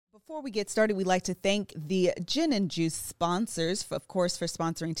Before we get started, we'd like to thank the Gin and Juice sponsors, of course, for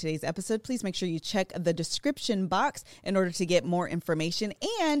sponsoring today's episode. Please make sure you check the description box in order to get more information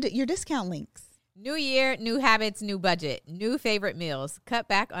and your discount links. New year, new habits, new budget, new favorite meals. Cut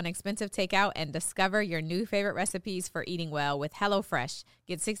back on expensive takeout and discover your new favorite recipes for eating well with HelloFresh.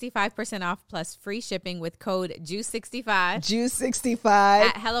 Get 65% off plus free shipping with code JUICE65. JUICE65.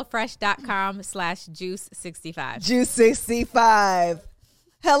 At HelloFresh.com/Juice65. JUICE65.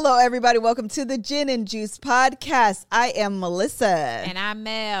 Hello, everybody. Welcome to the Gin and Juice podcast. I am Melissa. And I'm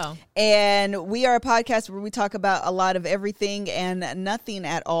Mel. And we are a podcast where we talk about a lot of everything and nothing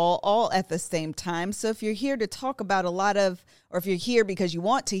at all at the same time. So if you're here to talk about or if you're here because you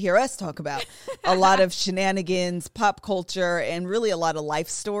want to hear us talk about a lot of shenanigans, pop culture, and really a lot of life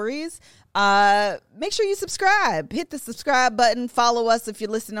stories, make sure you subscribe. Hit the subscribe button. Follow us if you're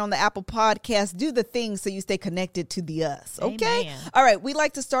listening on the Apple Podcast. Do the things so you stay connected to the us. Okay? Amen. All right. We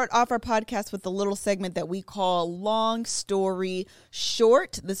like to start off our podcast with a little segment that we call Long Story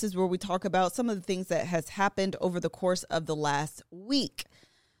Short. This is where we talk about some of the things that has happened over the course of the last week.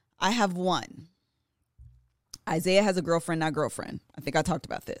 I have one. Isaiah has a girlfriend, not girlfriend. I think I talked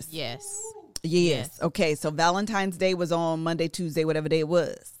about this. Yes. Yes. Okay. So Valentine's Day was on Monday, Tuesday, whatever day it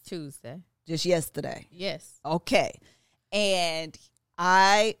was. Tuesday. Just yesterday. Yes. Okay. And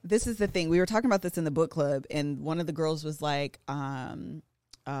this is the thing. We were talking about this in the book club, and one of the girls was like, I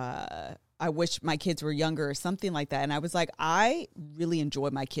wish my kids were younger or something like that. And I was like, I really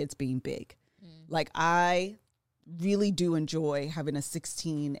enjoy my kids being big. Like, I really do enjoy having a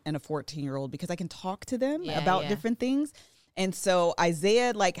 16 and a 14-year-old because I can talk to them about different things. And so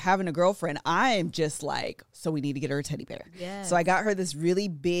Isaiah, like having a girlfriend, I am just like, so we need to get her a teddy bear. Yes. So I got her this really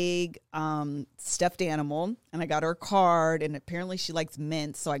big stuffed animal, and I got her a card, and apparently she likes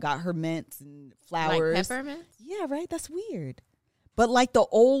mints. So I got her mints and flowers. Like peppermint? Yeah, right? That's weird. But like the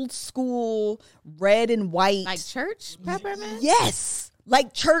old school red and white. Like church peppermint? Yes.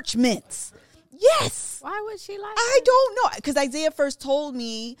 Like church mints. Yes. Why would she like I don't know. Because Isaiah first told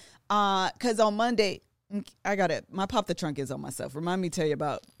me, because on Monday, I got it. My pop the trunk is on myself. Remind me to tell you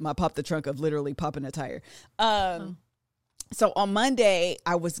about my pop the trunk of literally popping a tire. So on Monday,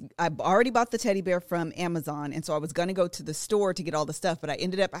 I already bought the teddy bear from Amazon. And so I was going to go to the store to get all the stuff, but I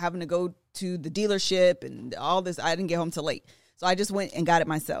ended up having to go to the dealership and all this. I didn't get home till late. So I just went and got it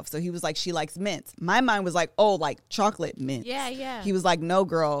myself. So he was like, she likes mints. My mind was like, oh, like chocolate mints. Yeah. He was like, no,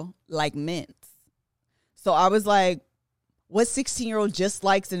 girl, like mints. So I was like, what 16-year-old just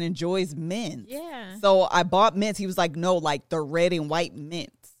likes and enjoys mints? Yeah. So I bought mints. He was like, no, like the red and white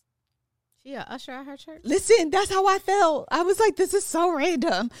mints. She a usher at her church? Listen, that's how I felt. I was like, this is so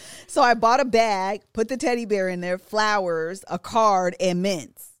random. So I bought a bag, put the teddy bear in there, flowers, a card, and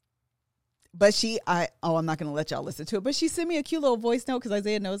mints. But I'm not going to let y'all listen to it, but she sent me a cute little voice note because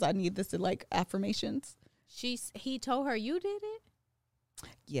Isaiah knows I need this to like affirmations. He told her you did it?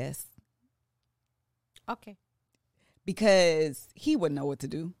 Yes. Okay. Because he wouldn't know what to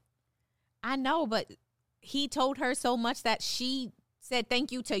do. I know, but he told her so much that she said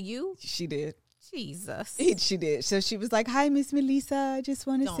thank you to you? She did. Jesus. She did. So she was like, hi, Miss Melissa. I just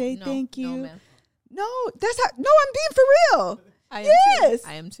want to say thank you. No, ma'am. No, I'm being for real. I am yes. Too.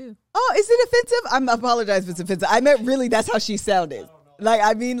 I am too. Oh, is it offensive? I apologize if it's offensive. I meant really that's how she sounded. Like,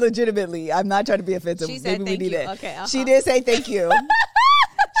 I mean, legitimately. I'm not trying to be offensive. She said Maybe thank you. It. Okay. She did say thank you.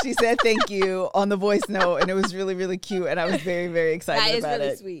 She said thank you on the voice note, and it was really, really cute, and I was very, very excited about it. That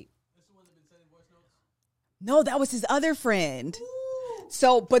is really sweet. No, that was his other friend.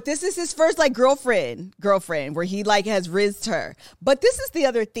 So, but this is his first, like, girlfriend, where he, like, has rizzed her. But this is the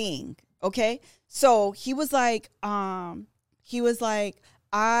other thing, okay? So, he was like,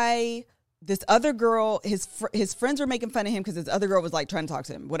 this other girl, his friends were making fun of him because this other girl was, like, trying to talk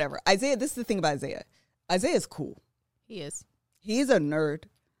to him, whatever. Isaiah, this is the thing about Isaiah. Isaiah's cool. He is. He's a nerd,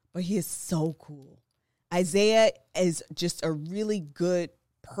 but he is so cool. Isaiah is just a really good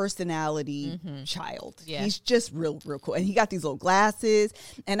personality child. Yeah. He's just real cool. And he got these little glasses.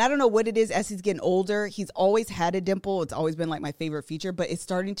 And I don't know what it is as he's getting older. He's always had a dimple. It's always been like my favorite feature, but it's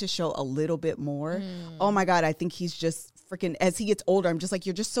starting to show a little bit more. Oh my God. I think he's just freaking, as he gets older, I'm just like,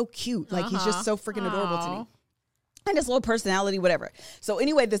 you're just so cute. Like he's just so freaking adorable to me. And his little personality, whatever. So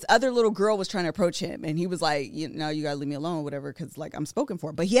anyway, this other little girl was trying to approach him. And he was like, you got to leave me alone, whatever. Because like I'm spoken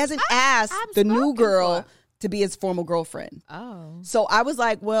for. But he hasn't asked the new girl to be his formal girlfriend. Oh. So I was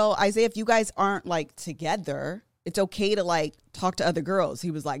like, well, Isaiah, if you guys aren't like together, it's okay to like talk to other girls. He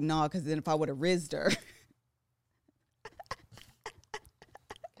was like, no, because then if I would have rizzed her.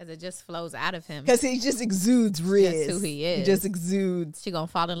 Because it just flows out of him. Because he just exudes riz. That's who he is. He just exudes. She going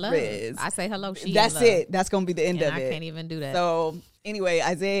to fall in love. Riz. I say hello, she That's in love. it. That's going to be the end of it. I can't even do that. So Anyway,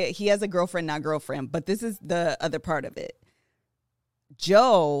 Isaiah, he has a girlfriend, not girlfriend, but this is the other part of it.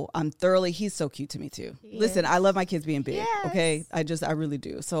 Joe, he's so cute to me too. Listen, I love my kids being big. Yes. Okay. I really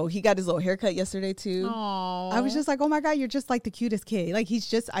do. So he got his little haircut yesterday too. Aww. I was just like, oh my God, you're just like the cutest kid. Like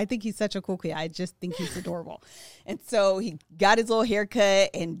I think he's such a cool kid. I just think he's adorable. And so he got his little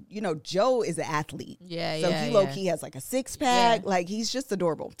haircut and Joe is an athlete. Yeah. So he low key has like a 6-pack. Yeah. Like he's just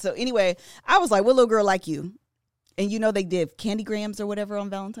adorable. So anyway, I was like, what little girl like you? And they did candygrams or whatever on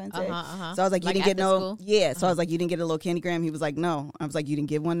Valentine's Day. So I was like, you didn't get no. School? Yeah. So I was like, you didn't get a little candygram? He was like, no. I was like, you didn't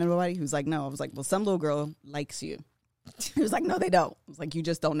give one to nobody? He was like, no. I was like, well, some little girl likes you. He was like, no, they don't. I was like, you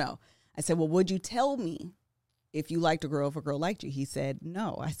just don't know. I said, well, would you tell me if you liked a girl, if a girl liked you? He said,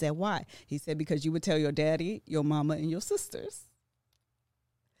 no. I said, why? He said, because you would tell your daddy, your mama, and your sisters.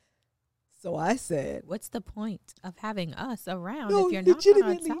 So I said, what's the point of having us around if you're not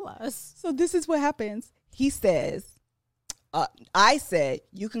going to tell us? So this is what happens. He says, I said,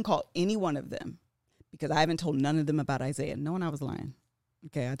 you can call any one of them because I haven't told none of them about Isaiah. Knowing I was lying.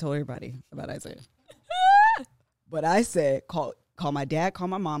 Okay, I told everybody about Isaiah. But I said, call my dad, call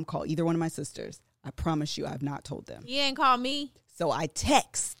my mom, call either one of my sisters. I promise you, I've not told them. He ain't called me. So I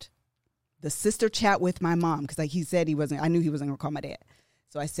text the sister chat with my mom because he said I knew he wasn't going to call my dad.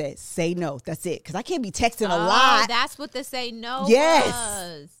 So I said, say no. That's it. Because I can't be texting a lot. That's what the say no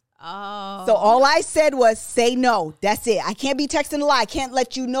was. Oh. So all I said was say no. That's it. I can't be texting a lot. I can't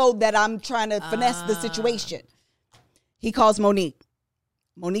let you know that I'm trying to finesse the situation. He calls Monique.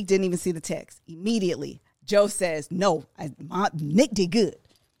 Monique didn't even see the text. Immediately, Joe says, no, Nick did good.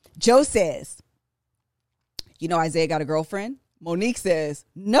 Joe says, Isaiah got a girlfriend? Monique says,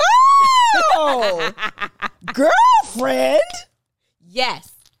 no. Girlfriend?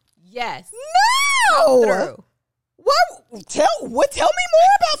 Yes. No. What? Tell me more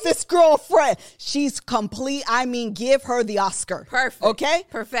about this girlfriend. She's complete. I mean, give her the Oscar. Perfect. Okay?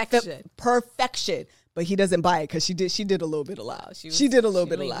 Perfection. Perfection. But he doesn't buy it because she did a little bit of loud. She did a little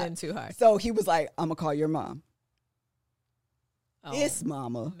bit of loud. In too hard. So he was like, I'm going to call your mom. Oh, this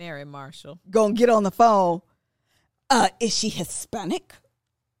mama. Mary Marshall. Gonna get on the phone. Is she Hispanic?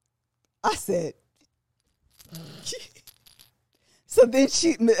 I said. So then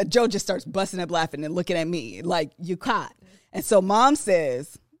Joe just starts busting up laughing and looking at me like, you caught. And so mom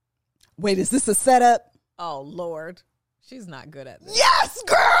says, wait, is this a setup? Oh, Lord. She's not good at this. Yes,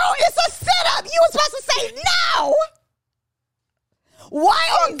 girl, it's a setup. You were supposed to say no.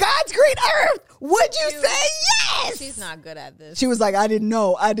 Why on God's green earth would you say yes? She's not good at this. She was like, I didn't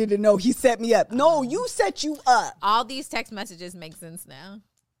know. He set me up. No, you set you up. All these text messages make sense now.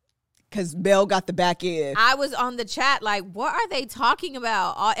 Because Belle got the back end. I was on the chat like, what are they talking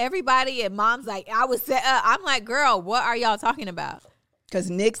about? Everybody and mom's like, I was set up. I'm like, girl, what are y'all talking about? Because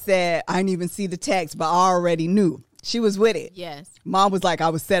Nick said, I didn't even see the text, but I already knew. She was with it. Yes. Mom was like, I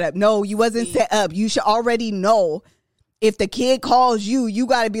was set up. No, you wasn't set up. You should already know. If the kid calls you, you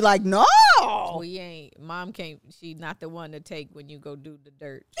got to be like, no. Well, you ain't. Mom can't. She's not the one to take when you go do the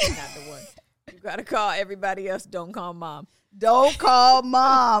dirt. She's not the one. You got to call everybody else. Don't call mom. Don't call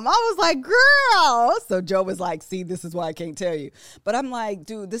mom. I was like, girl. So Joe was like, see, this is why I can't tell you. But I'm like,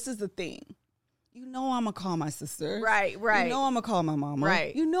 dude, this is the thing. You know I'm going to call my sister. Right. You know I'm going to call my mama.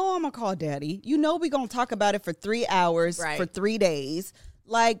 Right. You know I'm going to call daddy. You know we're going to talk about it for 3 hours for 3 days.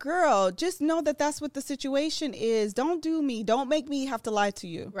 Like, girl, just know that that's what the situation is. Don't do me. Don't make me have to lie to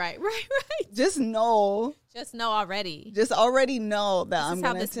you. Right. Just know. Just know already. Just already know that I'm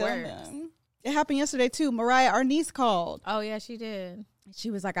going to tell them. It happened yesterday, too. Mariah, our niece, called. Oh, yeah, she did. She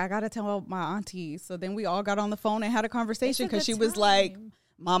was like, I got to tell my auntie. So then we all got on the phone and had a conversation because she was like,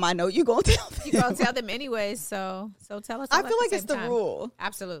 Mom, I know you're going to tell them. You're going to tell them anyways. So tell us. I feel like it's the rule.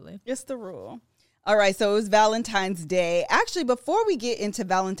 Absolutely. It's the rule. All right, so it was Valentine's Day. Actually, before we get into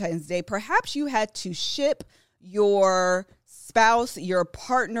Valentine's Day, perhaps you had to ship your spouse, your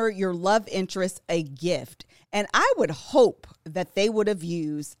partner, your love interest a gift. And I would hope that they would have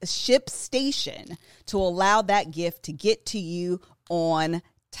used ShipStation to allow that gift to get to you on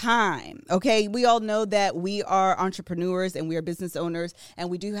time. Okay, we all know that we are entrepreneurs and we are business owners, and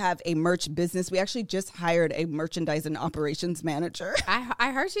we do have a merch business. We actually just hired a merchandise and operations manager.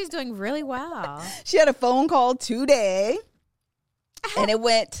 I heard she's doing really well. She had a phone call today and it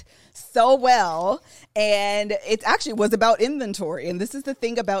went so well, and it actually was about inventory. And this is the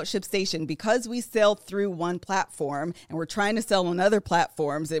thing about ShipStation, because we sell through one platform and we're trying to sell on other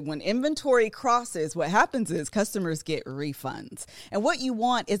platforms, and when inventory crosses, what happens is customers get refunds. And what you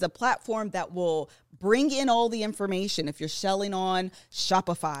want is a platform that will bring in all the information. If you're selling on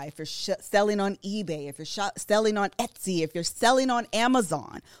Shopify, if you're selling on eBay, if you're selling on Etsy, if you're selling on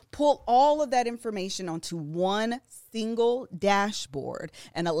Amazon, pull all of that information onto one single dashboard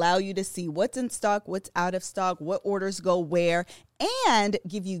and allow you to see what's in stock, what's out of stock, what orders go where, and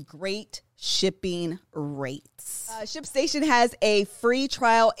give you great shipping rates. ShipStation has a free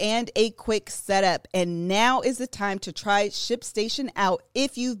trial and a quick setup, and now is the time to try ShipStation out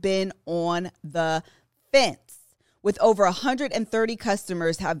if you've been on the fence. With over 130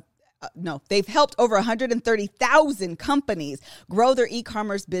 customers they've helped over 130,000 companies grow their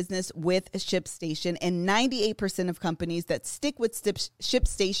e-commerce business with ShipStation, and 98% of companies that stick with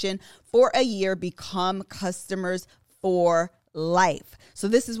ShipStation for a year become customers for life. So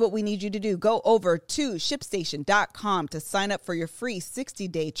this is what we need you to do. Go over to ShipStation.com to sign up for your free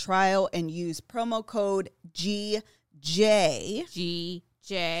 60-day trial and use promo code GJ.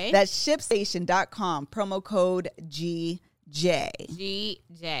 That's ShipStation.com, promo code GJ.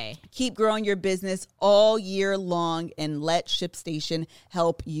 Keep growing your business all year long and let ShipStation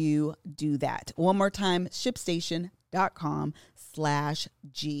help you do that. One more time,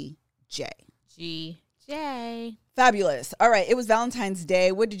 ShipStation.com/GJ. GJ. Fabulous. All right. It was Valentine's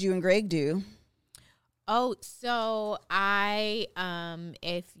Day. What did you and Greg do? Oh, so I,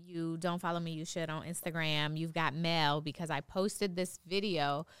 if you don't follow me, you should on Instagram. You've got mail because I posted this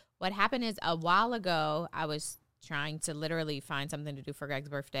video. What happened is a while ago, I was trying to literally find something to do for Greg's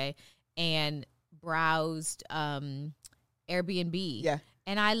birthday and browsed Airbnb. Yeah.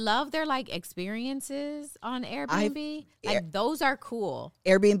 And I love their experiences on Airbnb. Those are cool.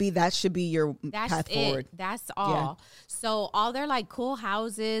 Airbnb, that should be your path forward. That's all. Yeah. So all their cool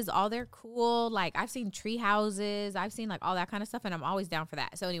houses, all their cool, I've seen tree houses. I've seen all that kind of stuff. And I'm always down for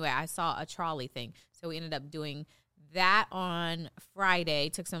that. So anyway, I saw a trolley thing. So we ended up doing that on Friday,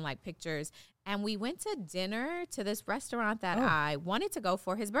 took some pictures. And we went to dinner to this restaurant that I wanted to go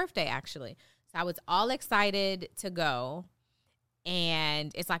for his birthday, actually. So I was all excited to go.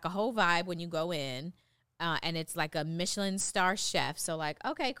 And it's a whole vibe when you go in. And it's a Michelin star chef. So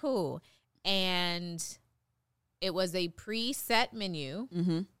okay, cool. And it was a preset menu.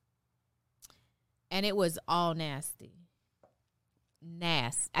 Mm-hmm. And it was all nasty.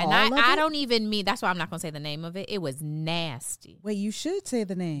 And I don't even mean, that's why I'm not going to say the name of it. It was nasty. Wait, you should say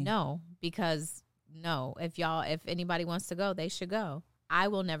the name. No, because if anybody wants to go, they should go. I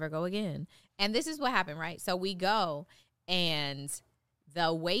will never go again. And this is what happened, right? So we go and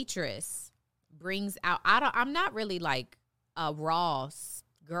the waitress brings out, I'm not really a raw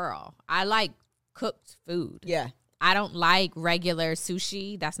girl. I like cooked food. Yeah. I don't like regular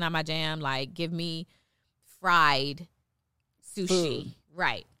sushi. That's not my jam. Give me fried sushi. Food.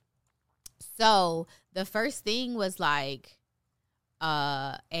 Right. So the first thing was I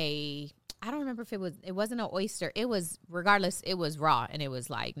don't remember if it wasn't an oyster. It was, regardless, it was raw and it was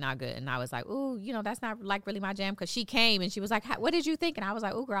not good. And I was like, ooh, that's not really my jam. Cause she came and she was like, what did you think? And I was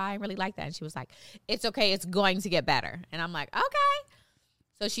like, ooh, girl, I didn't really like that. And she was like, it's okay. It's going to get better. And I'm like, okay.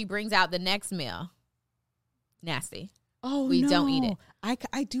 So she brings out the next meal. Nasty. Oh, we don't eat it.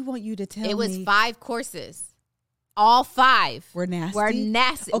 I do want you to tell me. It was 5 courses. All 5 were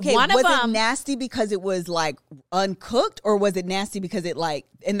nasty. Okay, was it nasty because it was uncooked, or was it nasty because it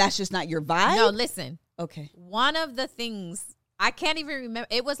and that's just not your vibe? No, listen. Okay. One of the things I can't even remember.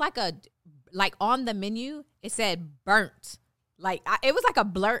 It was on the menu. It said burnt. It was a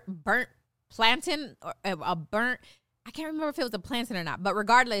burnt plantain or a burnt. I can't remember if it was a plantain or not. But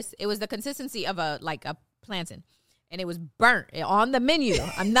regardless, it was the consistency of a plantain, and it was burnt on the menu.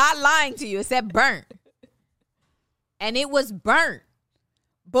 I'm not lying to you. It said burnt. And it was burnt.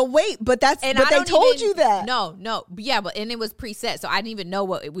 But wait, but they told you that. No. Yeah, and it was preset. So I didn't even know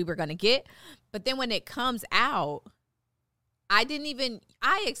what we were going to get. But then when it comes out, I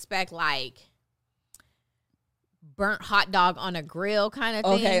expect burnt hot dog on a grill kind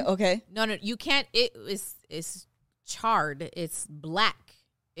of thing. Okay. No, you can't. It's charred. It's black.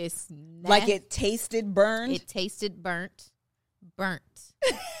 It's nasty. It tasted burned? It tasted burnt.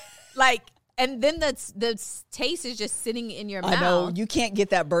 And then the taste is just sitting in your mouth. I know. You can't get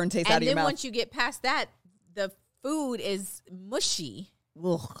that burn taste out of your mouth. And then once you get past that, the food is mushy.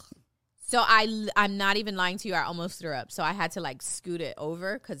 Ugh. So I'm not even lying to you. I almost threw up. So I had to scoot it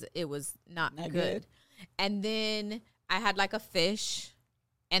over because it was not good. And then I had a fish.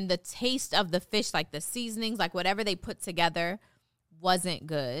 And the taste of the fish, the seasonings, whatever they put together wasn't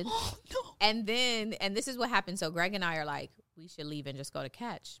good. Oh, no. And this is what happened. So Greg and I are we should leave and just go to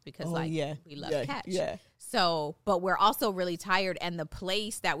Catch because we love Catch. Yeah. So, but we're also really tired, and the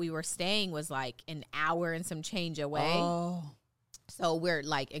place that we were staying was an hour and some change away. Oh. So we're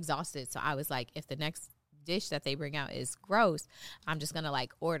exhausted. So I was if the next dish that they bring out is gross, I'm just gonna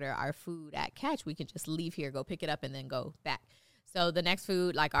order our food at Catch. We can just leave here, go pick it up, and then go back. So the next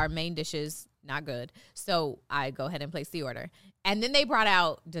food, like our main dishes, not good. So I go ahead and place the order. And then they brought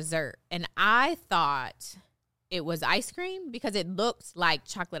out dessert. And I thought it was ice cream because it looked like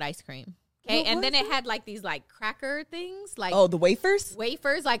chocolate ice cream. Okay. And then it had like these like cracker things. Like the wafers?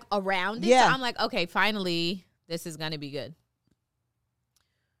 Wafers like around it. Yeah. So I'm like, okay, finally, this is going to be good.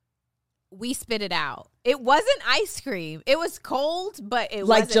 We spit it out. It wasn't ice cream. It was cold, but it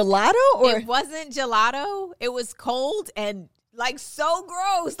like wasn't. Like gelato? Or it wasn't gelato. It was cold and like so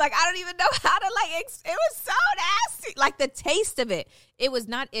gross. Like I don't even know how to like. It was so nasty. Like the taste of it. It was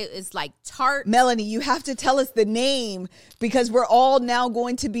not. It was like tart. Melanie, you have to tell us the name because we're all now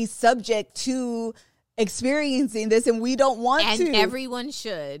going to be subject to experiencing this, and we don't want to. And everyone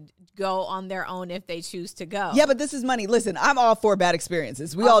should go on their own if they choose to go. Yeah, but this is money. Listen, I'm all for bad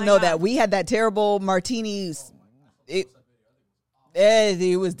experiences. We all know that. We had that terrible martini. It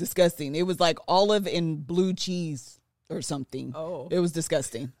was disgusting. It was like olive and blue cheese or something. Oh. It was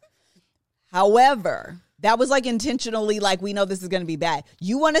disgusting. However, that was like intentionally like, we know this is going to be bad.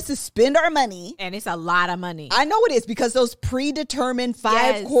 You want us to spend our money. And it's a lot of money. I know it is because those predetermined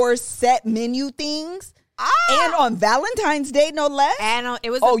 5-course set menu things. And on Valentine's Day, no less. And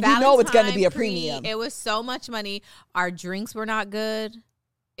it was you know it's going to be a premium. It was so much money. Our drinks were not good.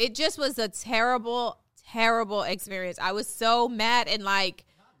 It just was a terrible, terrible experience. I was so mad and like,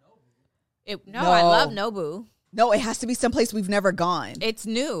 I love Nobu. No, it has to be someplace we've never gone. It's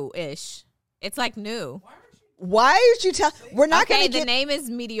new-ish. It's like new. Why aren't you tell? We're not going to get. The name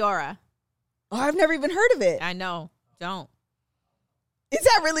is Meteora. Oh, I've never even heard of it. I know. Don't. Is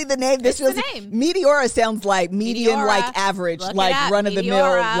that really the name? It's the name. Meteora sounds like median, Meteora, like average, like run of the mill,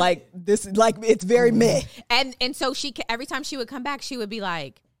 Meteora. like this, like it's very meh. And so every time she would come back, she would be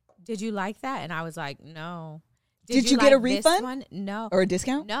like, "Did you like that?" And I was like, "No." Did you get a refund? No. Or a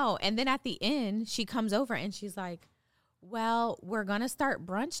discount? No. And then at the end, she comes over and she's like, "Well, we're gonna start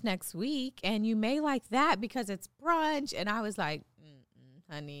brunch next week, and you may like that because it's brunch." And I was like,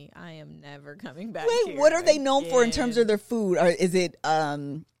 honey, I am never coming back. Wait, what are they known for in terms of their food? Or is it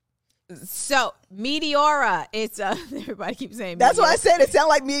so Meteora? It's everybody keeps saying that's Meteora. what I said. It sounded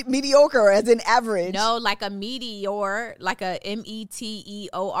like mediocre as in average. No, like a meteor, like a METEORA.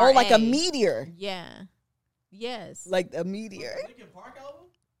 Oh, like a meteor. Yeah. Yes. Like a meteor. Linkin Park album?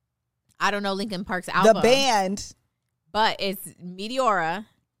 I don't know Linkin Park's album. The band. But it's Meteora,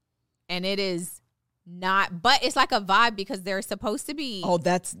 and it is not, but it's like a vibe because they're supposed to be. Oh,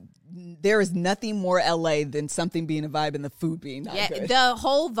 there is nothing more LA than something being a vibe and the food being not good. The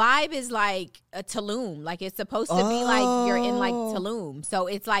whole vibe is like a Tulum. Like it's supposed to be like you're in like Tulum. So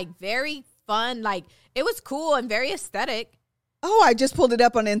it's like very fun. Like it was cool and very aesthetic. Oh, I just pulled it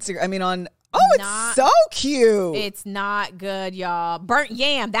up on Instagram. I mean it's so cute. It's not good, y'all. Burnt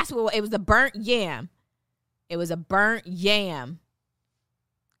yam. That's what it was. A burnt yam. It was a burnt yam.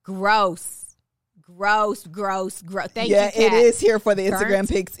 Gross. Thank you, Kat. It is here for the Instagram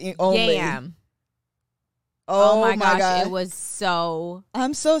pics only. Yam. Oh my gosh, God. it was so.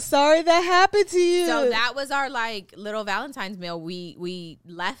 I'm so sorry that happened to you. So that was our like little Valentine's meal. We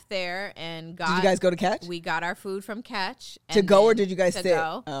left there and got. Did you guys go to Catch? We got our food from Catch. To go, or did you guys sit?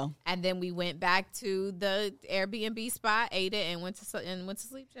 Go. Oh. And then we went back to the Airbnb spot, ate it, and went to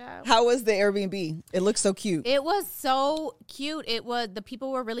sleep. Child. How was the Airbnb? It looked so cute. It was so cute. The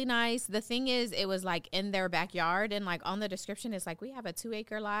people were really nice. The thing is, it was like in their backyard, and like on the description, it's like we have a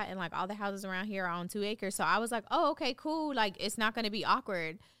 2-acre lot, and like all the houses around here are on 2 acres. So I was like, oh, okay, cool. Like it's not going to be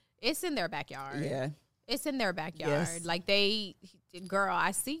awkward. It's in their backyard. Yeah. It's in their backyard. Yes. Like girl,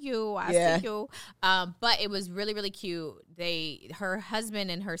 I see you. I see you. But it was really, really cute. Her husband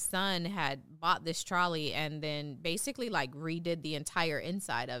and her son had bought this trolley and then basically like redid the entire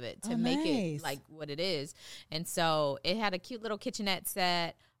inside of it to make it like what it is. And so it had a cute little kitchenette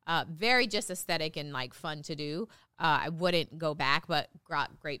set. Very just aesthetic and like fun to do. I wouldn't go back, but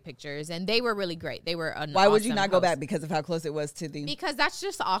got great pictures, and they were really great. They were an Why would you awesome not go host. back? Because of how close it was to the. Because that's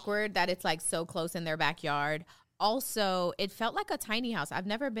just awkward that it's like so close in their backyard. Also, it felt like a tiny house. I've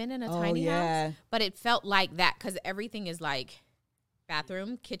never been in a tiny house, but it felt like that because everything is like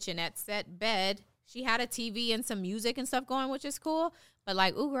bathroom, kitchenette set, bed. She had a TV and some music and stuff going, which is cool. But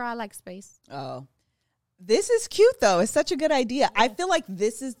like, ooh, girl, I like space. Oh. This is cute, though. It's such a good idea. I feel like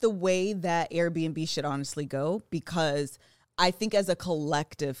this is the way that Airbnb should honestly go, because I think as a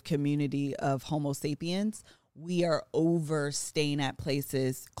collective community of Homo sapiens, we are over staying at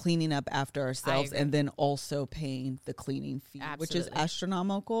places, cleaning up after ourselves, and then also paying the cleaning fee, which is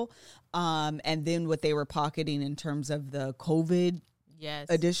astronomical. And then what they were pocketing in terms of the COVID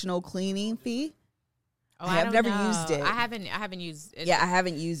additional cleaning fee. Oh, I've never used it. I haven't used it. Yeah, I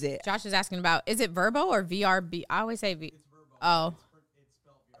haven't used it. Josh is asking about, is it Verbo or VRB? I always say It's Verbo. Oh.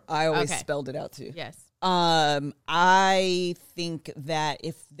 I always spelled it out too. Yes. I think that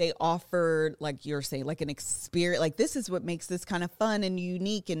if they offered, like you're saying, like an experience, like this is what makes this kind of fun and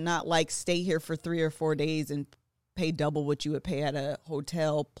unique, and not like stay here for 3 or 4 days and pay double what you would pay at a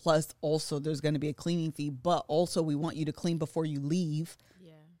hotel. Plus, also there's going to be a cleaning fee, but also we want you to clean before you leave.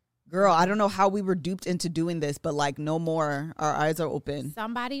 Yeah, girl, I don't know how we were duped into doing this, but like no more. Our eyes are open.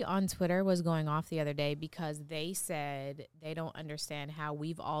 Somebody on Twitter was going off the other day because they said they don't understand how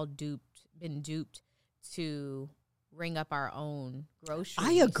we've all been duped to ring up our own groceries.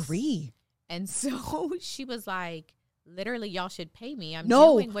 I agree. And so she was like, literally, y'all should pay me. I'm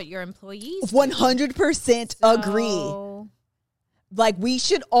doing what your employees 100% agree. Like, we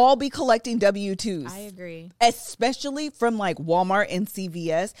should all be collecting W-2s. I agree. Especially from like Walmart and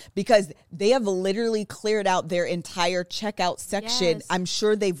CVS, because they have literally cleared out their entire checkout section. Yes. I'm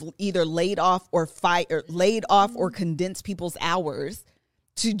sure they've either laid off or condensed people's hours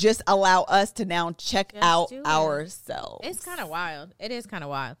to just allow us to now check out ourselves. It's kind of wild. It is kind of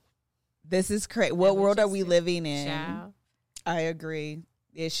wild. This is crazy. What world are we living in? Child. I agree.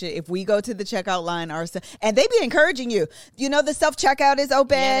 It should, if we go to the checkout line ourselves, and they be encouraging you. You know, the self-checkout is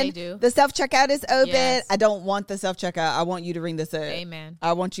open. Yeah, they do. The self-checkout is open. Yes. I don't want the self-checkout. I want you to ring this up. Amen.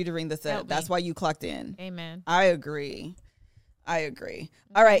 I want you to ring this up. That's why you clocked in. Amen. I agree.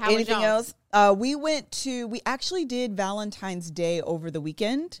 All right. Anything else? We actually did Valentine's Day over the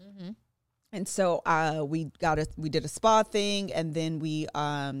weekend. Mm-hmm. And so we did a spa thing, and then we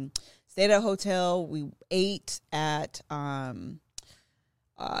stayed at a hotel. We ate at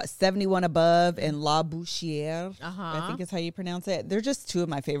 71 Above and La Bouchière. I think is how you pronounce it. They're just two of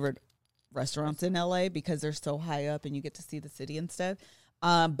my favorite restaurants in LA because they're so high up and you get to see the city and stuff.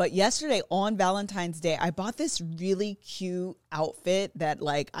 But yesterday on Valentine's Day, I bought this really cute outfit that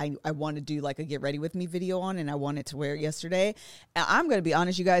like I want to do like a get ready with me video on, and I wanted to wear it yesterday. And I'm going to be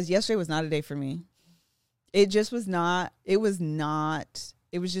honest, you guys, yesterday was not a day for me. It just was not. It was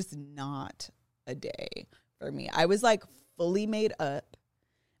just not a day for me. I was like fully made up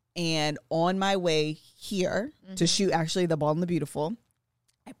and on my way here to shoot actually The Bald and the Beautiful.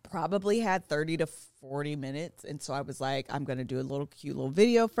 I probably had 30 to 40 minutes. And so I was like, I'm going to do a cute little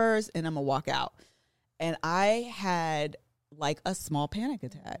video first, and I'm going to walk out. And I had like a small panic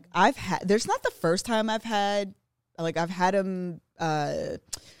attack. There's not the first time I've had them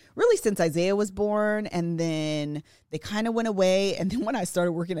really since Isaiah was born. And then they kind of went away. And then when I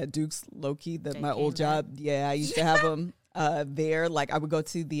started working at Duke's, low-key, my old job, I used to have them there. Like I would go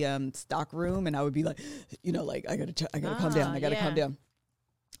to the stock room, and I would be like, like I gotta calm down. I gotta calm down.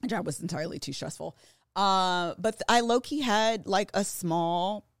 My job was entirely too stressful. But I low-key had like a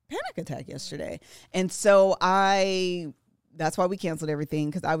small panic attack yesterday. And so that's why we canceled everything,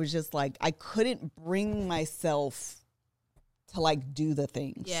 because I was just like, I couldn't bring myself to like do the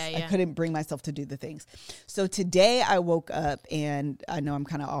things. I couldn't bring myself to do the things. So today I woke up, and I know I'm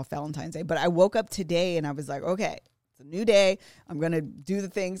kind of off Valentine's Day, but I woke up today and I was like, okay, it's a new day. I'm going to do the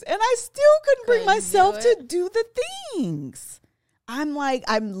things. And I still couldn't bring myself to do the things. I'm like,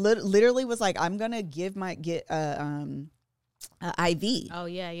 literally was like, I'm going to get IV. Oh,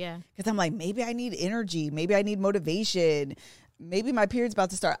 yeah. Because I'm like, maybe I need energy. Maybe I need motivation. Maybe my period's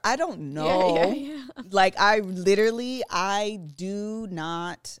about to start. I don't know. Yeah. Like, I do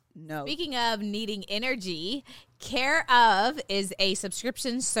not know. Speaking of needing energy, Care Of is a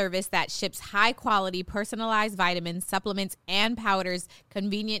subscription service that ships high-quality personalized vitamins, supplements, and powders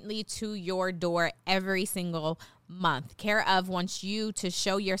conveniently to your door every single month. Care Of wants you to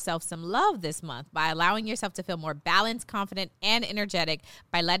show yourself some love this month by allowing yourself to feel more balanced, confident, and energetic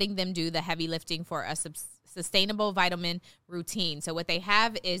by letting them do the heavy lifting for a sustainable vitamin routine. So what they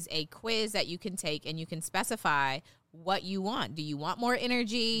have is a quiz that you can take, and you can specify what you want. Do you want more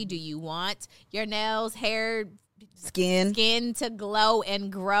energy? Do you want your nails, hair, skin to glow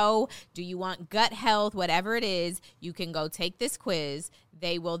and grow? Do you want gut health? Whatever it is, you can go take this quiz.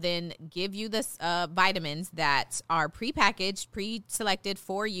 They will then give you the vitamins that are prepackaged, pre-selected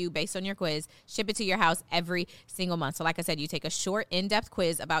for you based on your quiz, ship it to your house every single month. So like I said, you take a short, in-depth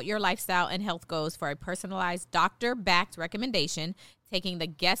quiz about your lifestyle and health goals for a personalized, doctor-backed recommendation, taking the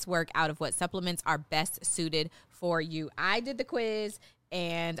guesswork out of what supplements are best suited for you. I did the quiz,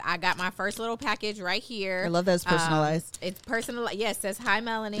 and I got my first little package right here. I love that it's personalized. It's personalized. Yes, it says, "Hi,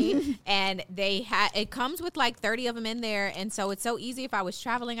 Melanie." And it comes with like 30 of them in there. And so it's so easy. If I was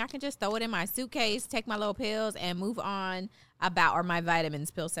traveling, I can just throw it in my suitcase, take my little pills, and move on. about, or my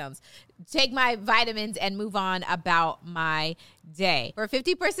vitamins, pill sounds. Take my vitamins and move on about my day. For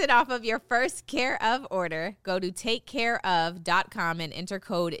 50% off of your first Care Of order, go to takecareof.com and enter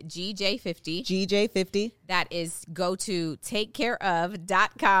code GJ50. GJ50. That is, go to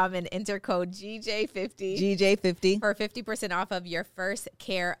takecareof.com and enter code GJ50. GJ50. For 50% off of your first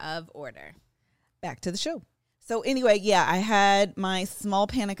Care Of order. Back to the show. So anyway, yeah, I had my small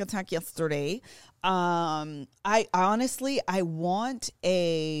panic attack yesterday. I honestly, I want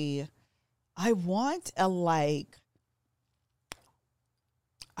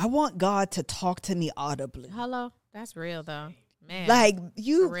God to talk to me audibly. Hello? That's real, though. Man. Like,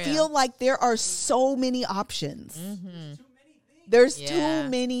 you feel like there are so many options. There's too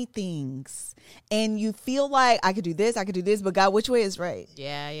many things. And you feel like I could do this, but God, which way is right?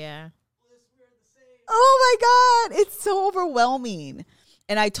 Yeah. Oh my God, it's so overwhelming.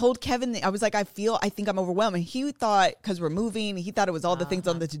 And I told Kevin, I was like, I think I'm overwhelmed. And he thought, because we're moving, he thought it was all the things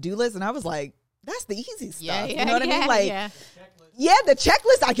on the to-do list. And I was like, that's the easy stuff. Yeah, you know what I mean? Like, yeah, the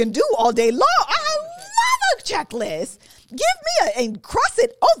checklist I can do all day long. I love a checklist. Give me and cross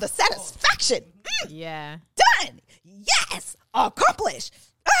it. Oh, the satisfaction. Yeah. Done. Yes. Accomplished.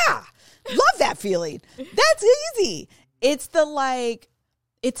 Love that feeling. That's easy. It's the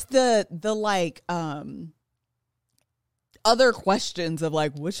other questions of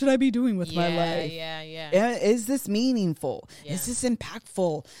like, what should I be doing with my life? Yeah. Is this meaningful? Yeah. Is this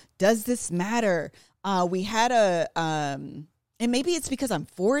impactful? Does this matter? We had and maybe it's because I'm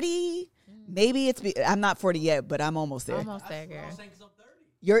 40. Maybe I'm not 40 yet, but I'm almost there. Almost there,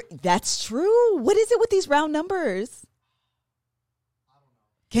 girl. That's true. What is it with these round numbers?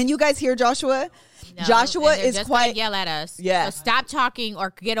 Can you guys hear Joshua? No, Joshua is just quite yell at us. Yeah. So stop talking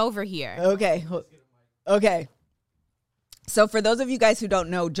or get over here. Okay. So for those of you guys who don't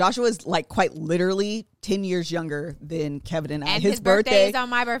know, Joshua is like quite literally 10 years younger than Kevin and I. And his birthday is on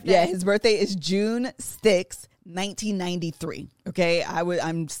my birthday. Yeah, his birthday is June 6th, 1993. Okay,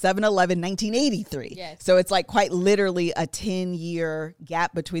 I'm 7/11, 1983. Yes. So it's like quite literally a 10-year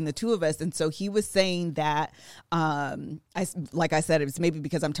gap between the two of us. And so he was saying that, like I said, it's maybe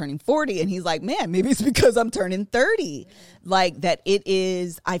because I'm turning 40, and he's like, man, maybe it's because I'm turning 30. Like that it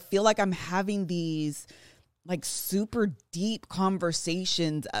is. I feel like I'm having these like super deep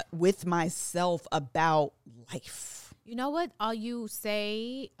conversations with myself about life. You know what? All you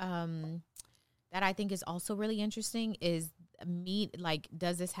say that I think is also really interesting is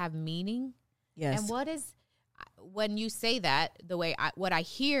does this have meaning? Yes. And when you say that, the way what I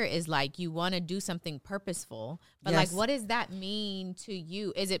hear is like you want to do something purposeful, but like, what does that mean to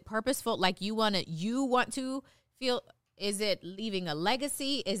you? Is it purposeful? Like you want to feel, is it leaving a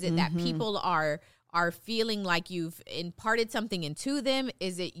legacy? Is it that people are feeling like you've imparted something into them?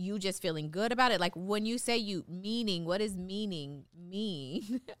 Is it you just feeling good about it? Like when you say meaning, what does meaning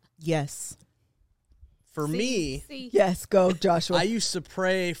mean? Yes. For me, yes, go Joshua. I used to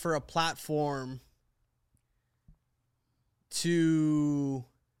pray for a platform to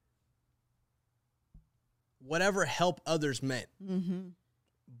whatever help others meant. Mm-hmm.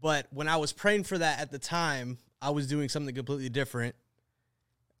 But when I was praying for that at the time, I was doing something completely different.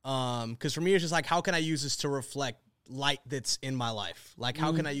 Because for me, it's just like, how can I use this to reflect light that's in my life? Like,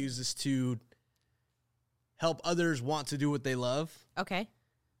 how can I use this to help others want to do what they love? Okay.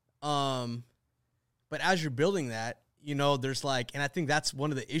 But as you're building that, there's like, and I think that's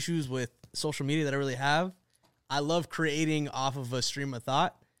one of the issues with social media that I really have. I love creating off of a stream of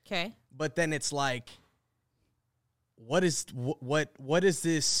thought. Okay. But then it's like, what is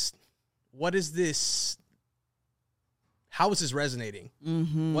this? How is this resonating?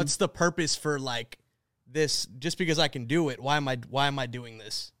 Mm-hmm. What's the purpose for like this? Just because I can do it, why am I doing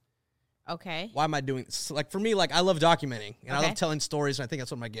this? Okay. Why am I doing this? Like for me, like I love documenting and I love telling stories, and I think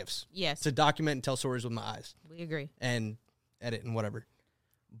that's one of my gifts. Yes. To document and tell stories with my eyes. We agree. And edit and whatever.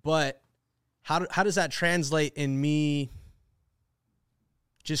 But how does that translate in me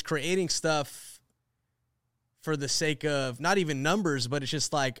just creating stuff for the sake of not even numbers, but it's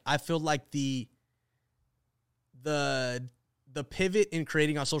just like I feel like the pivot in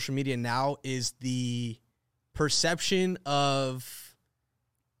creating on social media now is the perception of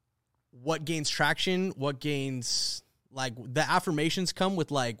what gains traction, what gains, like the affirmations come with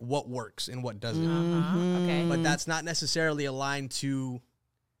like what works and what doesn't. Uh-huh. Okay. But that's not necessarily aligned to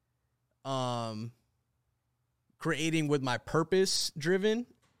creating with my purpose driven,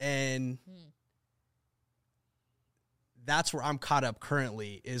 and that's where I'm caught up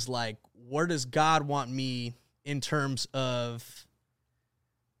currently is like, where does God want me in terms of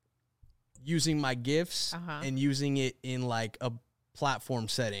using my gifts and using it in like platform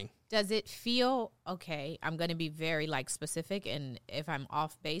setting. Does it feel, okay, I'm going to be very like specific, and if I'm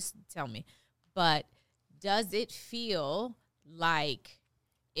off base, tell me. But does it feel like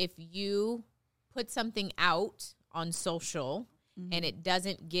if you put something out on social and it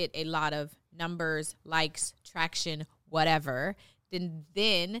doesn't get a lot of numbers, likes, traction, whatever,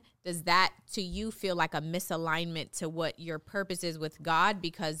 then does that to you feel like a misalignment to what your purpose is with God?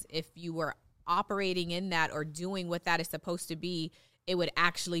 Because if you were operating in that or doing what that is supposed to be, it would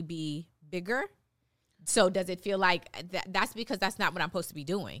actually be bigger. So does it feel like that's because that's not what I'm supposed to be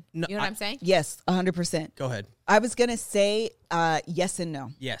doing? No, you know what I'm saying? Yes, 100%. Go ahead. I was going to say yes and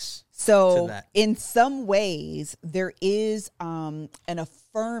no. Yes. So in some ways, there is an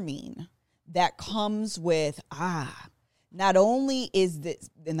affirming that comes with, not only is this,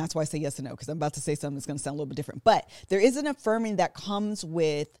 and that's why I say yes and no, because I'm about to say something that's going to sound a little bit different, but there is an affirming that comes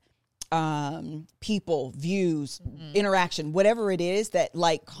with people, views, interaction, whatever it is that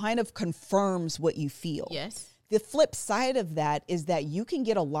like kind of confirms what you feel. Yes. The flip side of that is that you can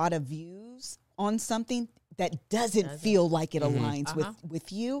get a lot of views on something that doesn't feel like it aligns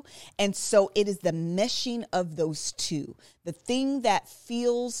with you. And so it is the meshing of those two. The thing that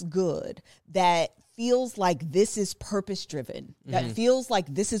feels good, that feels like this is purpose driven, that feels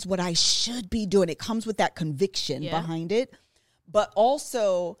like this is what I should be doing. It comes with that conviction behind it, but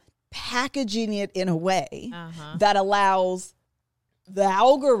also packaging it in a way that allows the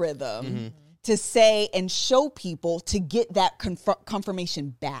algorithm to say and show people to get that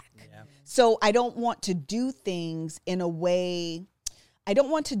confirmation back. Yeah. So I don't want to do things in a way, I don't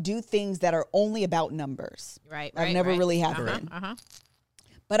want to do things that are only about numbers. Right. I've never really have been.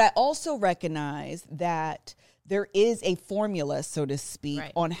 But I also recognize that there is a formula, so to speak,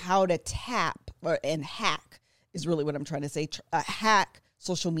 on how to tap and hack is really what I'm trying to say, hack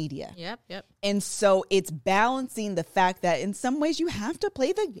social media. Yep. And so it's balancing the fact that in some ways you have to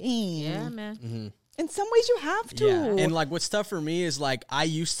play the game. Yeah, man. In some ways you have to. Yeah. And like what's tough for me is like I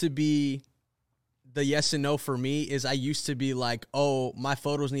used to be, the yes and no for me is I used to be like, oh, my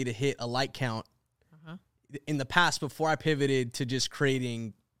photos need to hit a like count. In the past, before I pivoted to just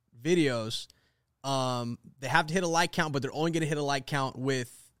creating videos, they have to hit a like count, but they're only going to hit a like count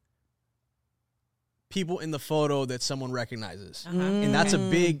with people in the photo that someone recognizes. And that's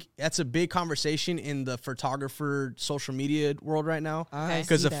a big conversation in the photographer social media world right now,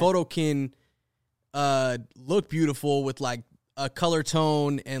 because a photo can look beautiful with like a color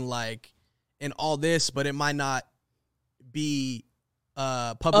tone and like and all this, but it might not be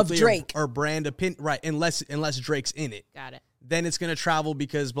publicly of Drake or brand opinion, right? Unless Drake's in it. Got it. Then it's gonna travel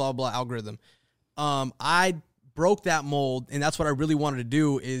because blah blah algorithm. I broke that mold, and that's what I really wanted to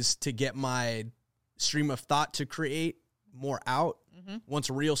do, is to get my stream of thought to create more out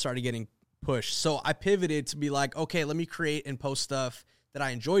once Reel started getting pushed. So I pivoted to be like, okay, let me create and post stuff that I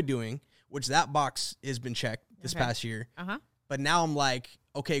enjoy doing, which that box has been checked this past year. But now I'm like,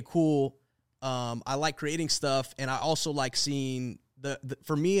 okay, cool. I like creating stuff, and I also like seeing the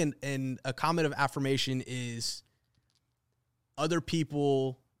for me, and a comment of affirmation is other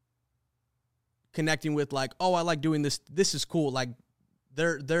people connecting with like, oh, I like doing this. This is cool. Like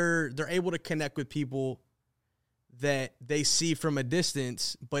they're able to connect with people that they see from a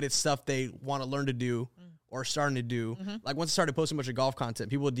distance, but it's stuff they want to learn to do or starting to do. Like once I started posting a bunch of golf content,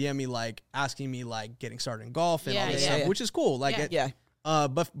 people would DM me like asking me like getting started in golf and all this stuff, which is cool. Like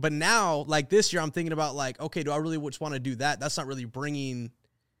but now like this year I'm thinking about like, okay, do I really just want to do that? That's not really bringing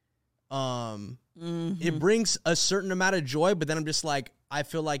it brings a certain amount of joy, but then I'm just like, I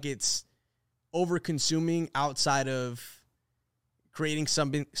feel like it's over consuming outside of creating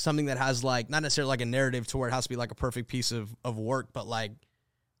something that has like not necessarily like a narrative to where it has to be like a perfect piece of work, but like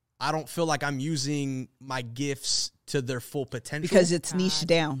I don't feel like I'm using my gifts to their full potential because it's niched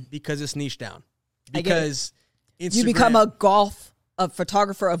down. Because Instagram, you become a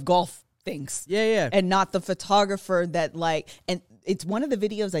photographer of golf things. Yeah. And not the photographer that like, and it's one of the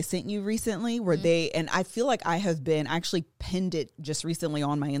videos I sent you recently where and I feel like I actually pinned it just recently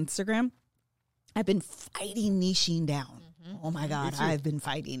on my Instagram. I've been fighting niching down. Oh my God, I've been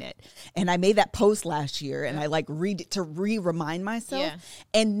fighting it. And I made that post last year and I like read it to remind myself. Yeah.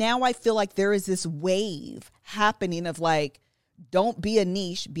 And now I feel like there is this wave happening of like, don't be a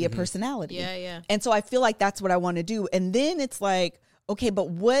niche, be a personality. Yeah. And so I feel like that's what I want to do. And then it's like, okay, but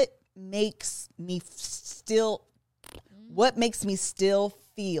what makes me still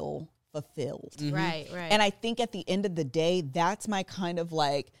feel fulfilled? Right. And I think at the end of the day, that's my kind of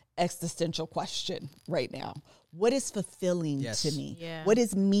like existential question right now. What is fulfilling to me? Yeah. What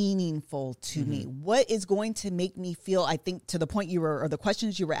is meaningful to me? What is going to make me feel, I think to the point you were, or the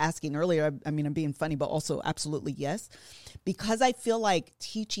questions you were asking earlier, I mean, I'm being funny, but also absolutely yes. Because I feel like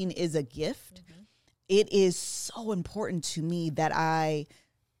teaching is a gift. It is so important to me that I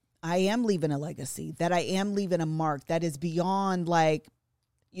am leaving a legacy, that I am leaving a mark that is beyond like,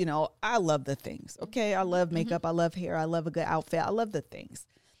 you know, I love the things. Okay. I love makeup. I love hair. I love a good outfit. I love the things,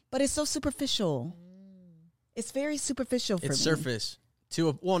 but it's so superficial. It's very superficial for me. It's surface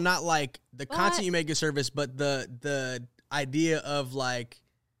to well, not like the content you make is surface, but the idea of like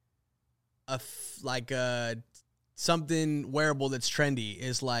something wearable that's trendy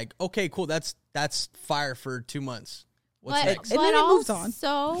is like, okay, cool. That's fire for 2 months. What's next? And then it moves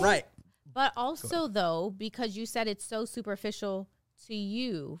on. Right. But also though, because you said it's so superficial to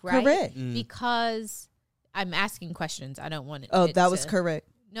you, right? Correct. Because I'm asking questions. I don't want it. Oh, that was correct.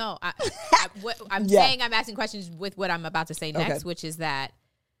 No, I'm saying I'm asking questions with what I'm about to say next, which is that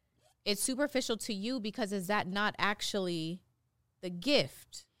it's superficial to you because is that not actually the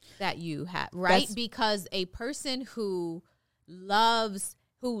gift that you have, right? Because a person who loves,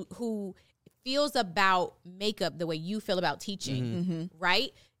 who feels about makeup the way you feel about teaching,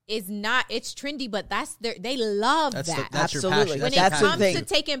 right? Is not, it's trendy, but they love that. That's absolutely. your passion. When That's it your comes passion.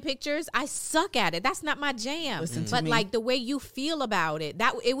 to taking pictures, I suck at it. That's not my jam. Listen to but me. like the way you feel about it,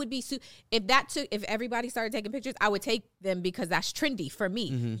 that it would be if everybody started taking pictures, I would take them because that's trendy for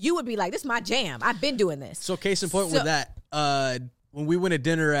me. You would be like, this is my jam. I've been doing this. So case in point with that, when we went to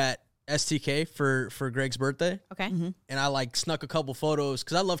dinner at STK for Greg's birthday, Okay. and I like snuck a couple photos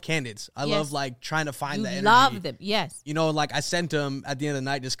because I love candids. I love like trying to find You the energy. love them. Yes. You know, like I sent them at the end of the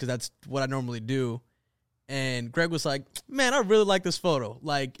night just because that's what I normally do. And Greg was like, "Man, I really like this photo."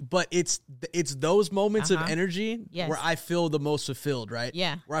 Like, but it's those moments of energy where I feel the most fulfilled, right?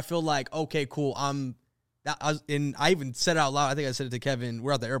 Yeah. Where I feel like, okay, cool. And I even said it out loud. I think I said it to Kevin.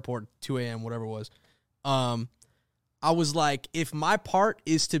 We're at the airport, 2 a.m., whatever it was. I was like, if my part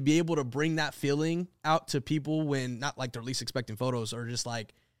is to be able to bring that feeling out to people when not like they're least expecting photos, or just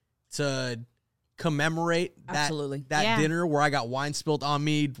like to commemorate that dinner where I got wine spilled on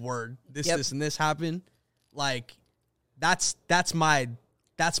me, where this and this happened, like that's my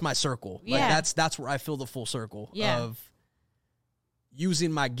circle. Yeah. Like that's where I feel the full circle of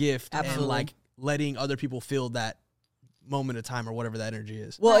using my gift and like letting other people feel that moment of time or whatever that energy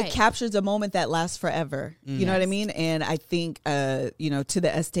is. Well, it captures a moment that lasts forever. You know what I mean? And I think, you know, to the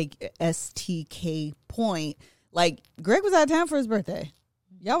STK point, like Greg was out of town for his birthday.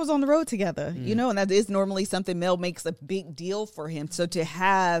 Y'all was on the road together, you know, and that is normally something Mel makes a big deal for him. So to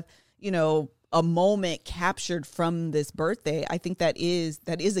have, you know, a moment captured from this birthday, I think that is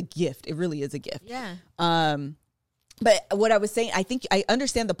a gift. It really is a gift. Yeah. But what I was saying, I think I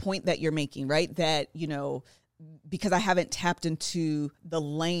understand the point that you're making, right? That, you know, because I haven't tapped into the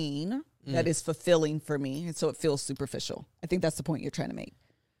lane that is fulfilling for me, and so it feels superficial. I think that's the point you're trying to make.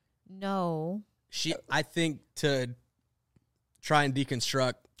 No. I think to try and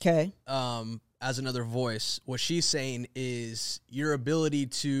deconstruct, as another voice, what she's saying is your ability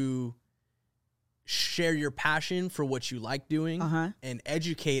to share your passion for what you like doing and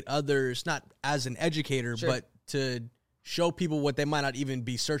educate others, not as an educator, but to show people what they might not even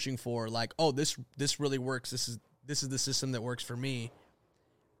be searching for. Like, oh, this really works. This is the system that works for me.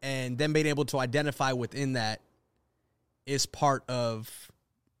 And then being able to identify within that is part of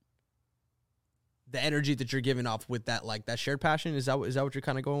the energy that you're giving off with that, like that shared passion. Is that what you're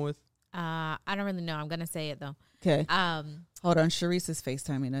kind of going with? I don't really know. I'm going to say it though. Okay. Hold on. Sharice is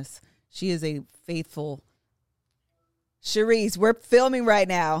FaceTiming us. She is a faithful. Sharice, we're filming right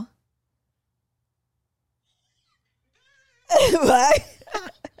now.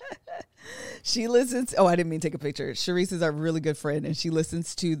 She listens. Oh, I didn't mean to take a picture. Sharice is our really good friend, and she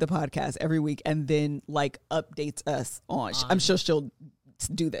listens to the podcast every week and then like updates us on. I'm sure she'll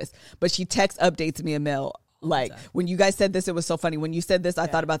do this, but she texts updates me and Mel. Like, when you guys said this, it was so funny. When you said this, I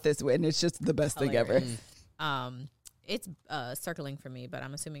thought about this, and it's just the best thing ever. It's circling for me, but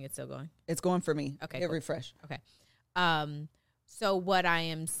I'm assuming it's still going. It's going for me. Okay, hit cool. refresh. Okay. So what I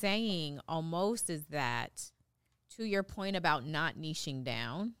am saying almost is that, to your point about not niching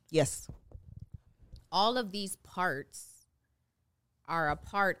down. Yes. All of these parts are a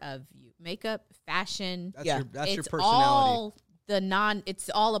part of you. Makeup, fashion. That's your personality. It's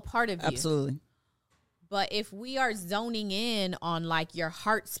all a part of you. Absolutely. But if we are zoning in on like your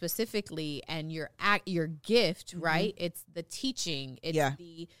heart specifically and your gift, right? It's the teaching.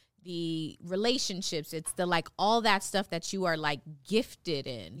 It's the relationships. It's the like all that stuff that you are like gifted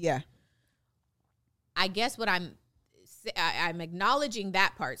in. Yeah. I guess what I'm acknowledging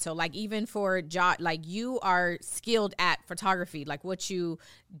that part. So like even for like you are skilled at photography, like what you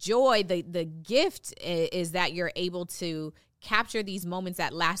joy, the gift is that you're able to capture these moments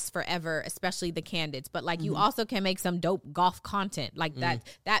that last forever, especially the candids. But like you also can make some dope golf content like that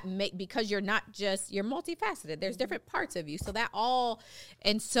make, because you're multifaceted. There's different parts of you. So that all,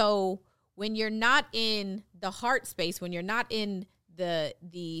 and so when you're not in the heart space, when you're not in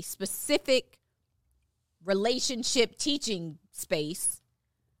the specific relationship teaching space,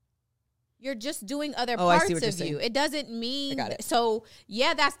 you're just doing other parts of you. It doesn't mean so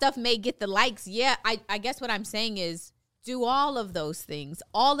yeah, that stuff may get the likes. Yeah, I guess what I'm saying is do all of those things.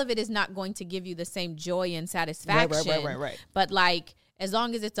 All of it is not going to give you the same joy and satisfaction. Right. But like as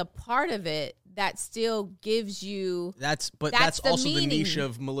long as it's a part of it, that still gives you that's also meaning. The niche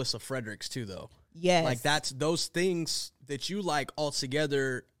of Melissa Fredericks too, though. Yes. Like that's those things that you like all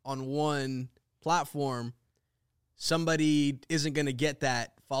together on one platform. Somebody isn't going to get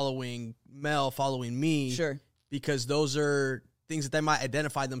that following Mel, following me. Sure. Because those are things that they might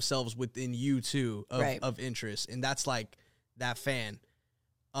identify themselves within you too of interest. And that's like that fan.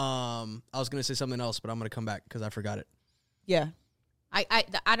 I was going to say something else, but I'm going to come back because I forgot it. Yeah.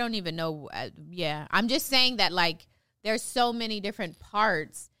 I don't even know. Yeah. I'm just saying that like there's so many different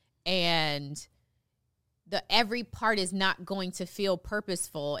parts and every part is not going to feel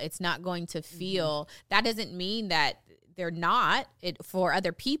purposeful. It's not going to feel, that doesn't mean that they're not for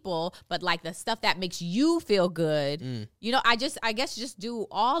other people, but like the stuff that makes you feel good, you know, I guess just do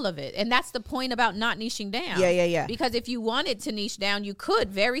all of it. And that's the point about not niching down. Yeah. Because if you wanted to niche down, you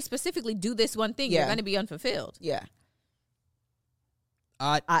could very specifically do this one thing. You're going to be unfulfilled. Yeah.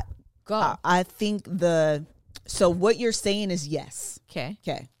 I think so what you're saying is yes. Okay.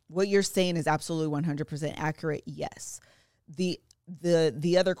 What you're saying is absolutely 100% accurate. Yes. The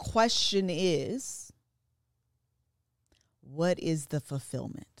other question is, what is the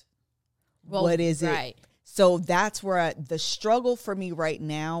fulfillment? Well, what is right. it? So that's where the struggle for me right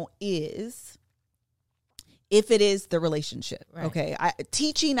now is, if it is the relationship. Right. Okay.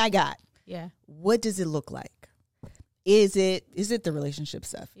 Teaching I got. Yeah. What does it look like? Is it the relationship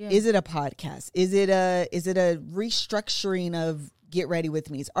stuff? Yeah. Is it a podcast? Is it a restructuring of Get Ready With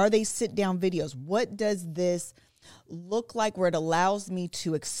Me's? Are they sit down videos? What does this look like where it allows me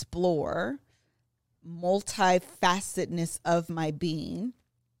to explore multifacetedness of my being,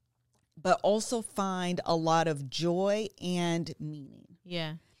 but also find a lot of joy and meaning?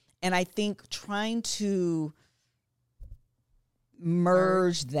 Yeah. And I think trying to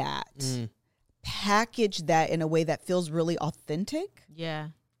merge that, package that in a way that feels really authentic. Yeah.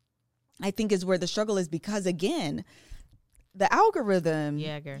 I think is where the struggle is, because again, the algorithm,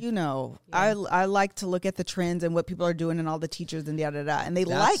 you know, I like to look at the trends and what people are doing and all the teachers and and they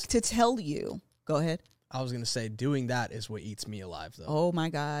like to tell you. Go ahead. I was going to say doing that is what eats me alive, though. Oh, my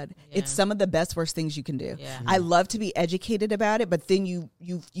God. Yeah. It's some of the worst things you can do. Yeah. I love to be educated about it, but then you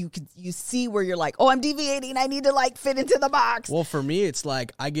see where you're like, oh, I'm deviating. I need to like fit into the box. Well, for me, it's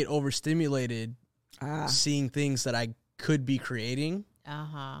like I get overstimulated seeing things that I could be creating.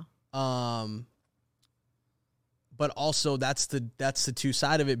 But also that's the two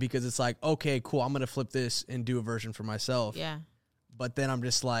side of it, because it's like, okay, cool, I'm going to flip this and do a version for myself. Yeah. But then I'm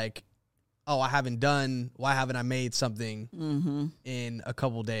just like, oh, why haven't I made something in a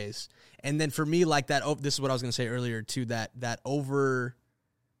couple days? And then for me, like that, this is what I was going to say earlier too, that over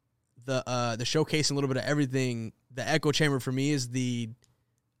the showcasing a little bit of everything, the echo chamber for me is the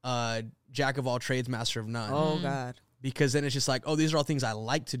jack of all trades, master of none. Oh, God. Because then it's just like, oh, these are all things I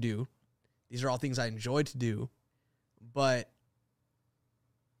like to do. These are all things I enjoy to do. But,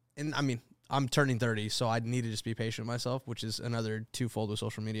 and I mean, I'm turning 30, so I need to just be patient with myself, which is another twofold with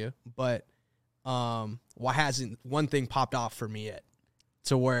social media. But why hasn't one thing popped off for me yet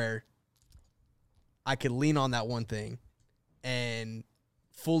to where I could lean on that one thing and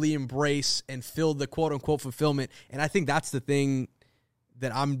fully embrace and feel the quote-unquote fulfillment? And I think that's the thing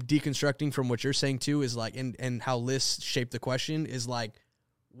that I'm deconstructing from what you're saying, too, is like, and how Liz shaped the question is like,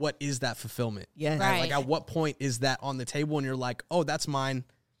 what is that fulfillment? Yeah. Right. Like, at what point is that on the table and you're like, oh, that's mine.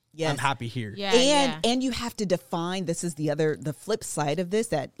 Yes. I'm happy here. Yeah, and you have to define, this is the flip side of this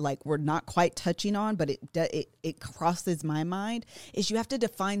that like we're not quite touching on, but it crosses my mind, is you have to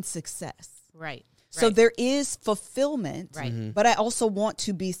define success. Right. So there is fulfillment, right. But I also want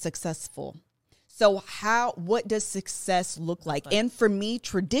to be successful. So what does success look like? And for me,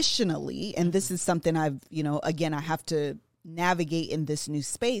 traditionally, and this is something I've, again, I have to navigate in this new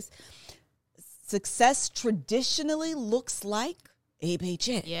space. Success traditionally looks like a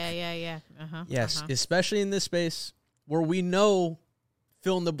paycheck. Yeah. Yes, especially in this space where we know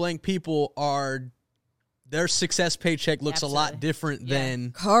fill in the blank people are their success paycheck looks a lot different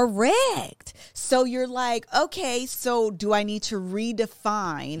than. Correct. So you're like, okay, so do I need to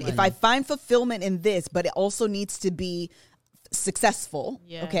redefine if I find fulfillment in this, but it also needs to be successful.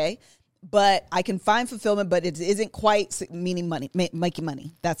 Yeah. Okay. But I can find fulfillment, but it isn't quite meaning money, making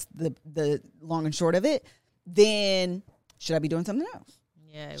money. That's the long and short of it. Then should I be doing something else?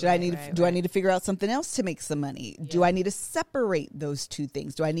 Yeah. Do I need to figure out something else to make some money? Yeah. Do I need to separate those two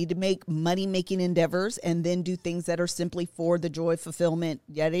things? Do I need to make money making endeavors and then do things that are simply for the joy, fulfillment,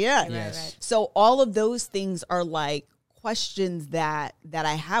 yada yada? Yes. Right. So all of those things are like questions that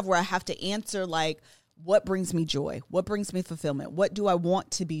I have where I have to answer like, what brings me joy? What brings me fulfillment? What do I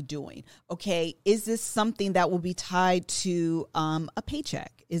want to be doing? Okay, is this something that will be tied to a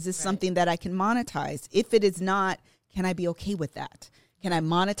paycheck? Is this something that I can monetize? If it is not, can I be okay with that? Can I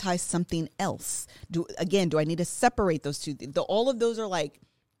monetize something else? Do I need to separate those two things? All of those are like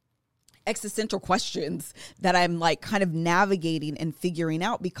existential questions that I'm like kind of navigating and figuring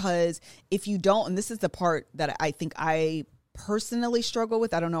out, because if you don't, and this is the part that I think I personally struggle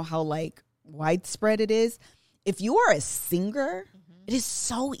with, I don't know how like widespread it is. If you are a singer, it is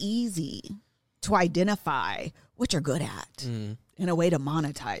so easy to identify what you're good at in a way to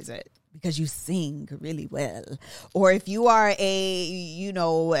monetize it, because you sing really well. Or if you are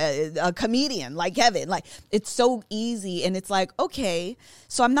a comedian like Kevin, like it's so easy. And it's like, okay,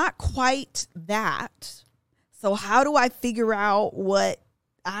 so I'm not quite that. So how do I figure out what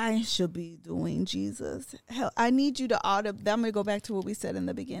I should be doing, Jesus? Hell, I need you to I'm going to go back to what we said in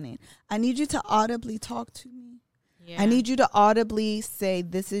the beginning. I need you to audibly talk to me. Yeah. I need you to audibly say,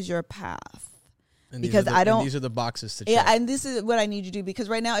 this is your path. And because these are the boxes to check. Yeah, and this is what I need you to do, because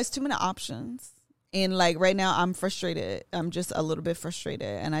right now it's too many options. And like right now I'm frustrated. I'm just a little bit frustrated,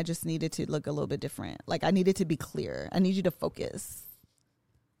 and I just needed to look a little bit different. Like I needed to be clear. I need you to focus.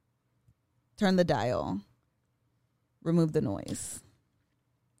 Turn the dial. Remove the noise.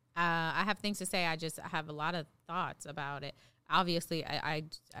 I have things to say. I have a lot of thoughts about it. Obviously,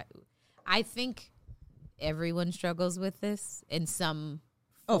 I think everyone struggles with this in some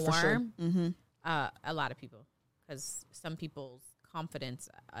form. For sure. Mm-hmm. A lot of people, because some people's confidence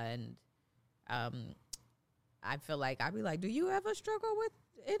and I feel like I'd be like, do you ever struggle with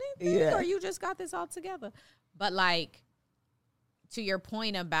anything, or you just got this all together? But like, to your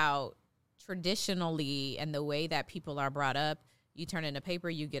point about traditionally and the way that people are brought up, you turn in a paper,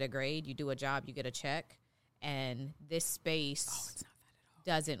 you get a grade, you do a job, you get a check, and this space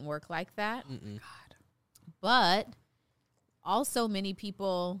doesn't work like that. God. But also many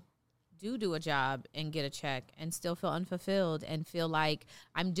people do a job and get a check and still feel unfulfilled and feel like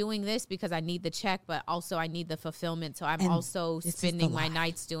I'm doing this because I need the check, but also I need the fulfillment. So I'm also spending my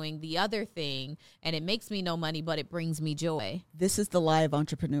nights doing the other thing, and it makes me no money, but it brings me joy. This is the lie of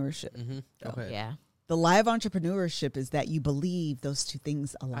entrepreneurship. Mm-hmm. Okay. Yeah. The lie of entrepreneurship is that you believe those two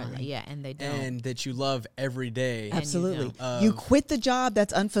things align. Yeah, and they don't. And that you love every day. Absolutely. You quit the job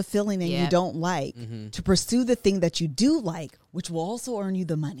that's unfulfilling and you don't like to pursue the thing that you do like, which will also earn you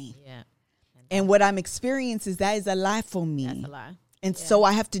the money. Yeah. And what I'm experiencing is that is a lie for me. That's a lie. And so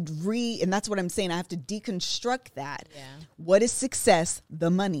I have to and that's what I'm saying. I have to deconstruct that. Yeah. What is success? The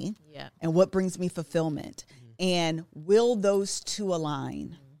money. Yeah. And what brings me fulfillment? And will those two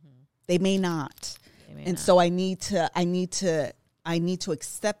align? They may not. So I need to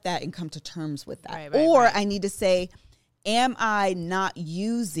accept that and come to terms with that. Right. I need to say, am I not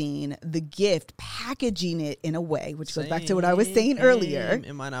using the gift, packaging it in a way, which goes back to what I was saying earlier.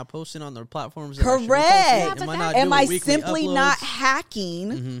 Am I not posting on the platforms? Correct. Am I simply not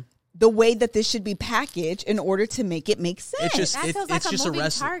hacking the way that this should be packaged in order to make it make sense? It's just a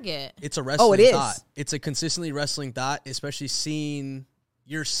wrestling target. It's a wrestling thought. It's a consistently wrestling thought, especially seeing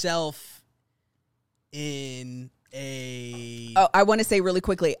yourself in a... I want to say really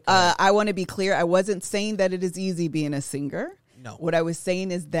quickly, I want to be clear. I wasn't saying that it is easy being a singer. No. What I was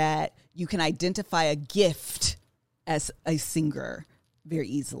saying is that you can identify a gift as a singer very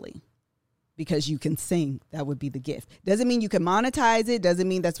easily because you can sing. That would be the gift. Doesn't mean you can monetize it. Doesn't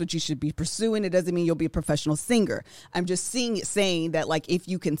mean that's what you should be pursuing. It doesn't mean you'll be a professional singer. I'm just saying that, like, if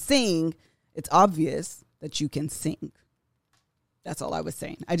you can sing, it's obvious that you can sing. That's all I was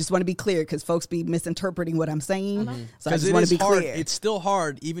saying. I just want to be clear because folks be misinterpreting what I'm saying. So I just want to be clear. It's still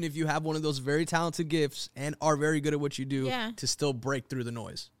hard, even if you have one of those very talented gifts and are very good at what you do, to still break through the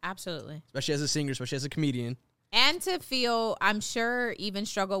noise. Absolutely. Especially as a singer, especially as a comedian. And to feel, I'm sure, even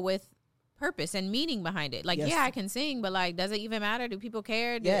struggle with purpose and meaning behind it. Like, I can sing, but like, does it even matter? Do people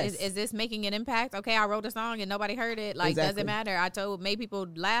care? Yes. Is this making an impact? Okay, I wrote a song and nobody heard it. Like, does it matter? Made people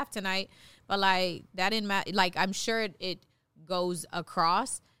laugh tonight, but like, that didn't matter. Like, I'm sure it goes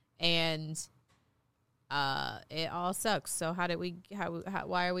across, and it all sucks. So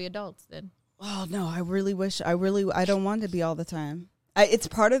why are we adults then? Oh no, I don't want to be all the time. It's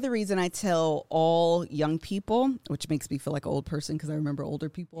part of the reason I tell all young people, which makes me feel like an old person because I remember older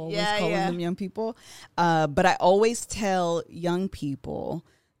people always calling them young people. But I always tell young people,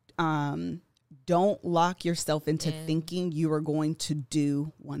 don't lock yourself into thinking you are going to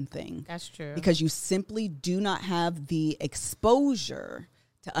do one thing. That's true. Because you simply do not have the exposure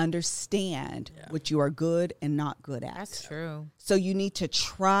to understand what you are good and not good at. That's true. So you need to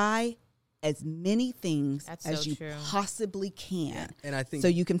try as many things as you true. Possibly can. Yeah. And I think so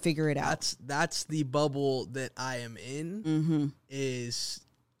you can figure it out. That's the bubble that I am in. Mm-hmm. Is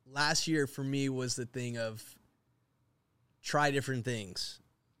last year for me was the thing of try different things.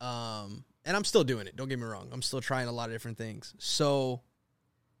 And I'm still doing it. Don't get me wrong. I'm still trying a lot of different things. So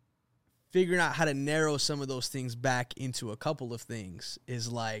figuring out how to narrow some of those things back into a couple of things is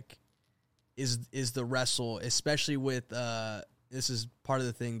the wrestle, especially with this is part of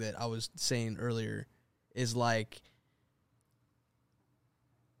the thing that I was saying earlier, is like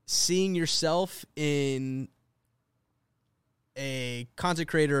seeing yourself in a content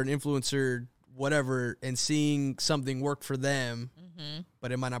creator, an influencer, whatever, and seeing something work for them,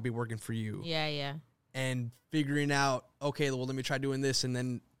 but it might not be working for you. Yeah, yeah. And figuring out, okay, well, let me try doing this. And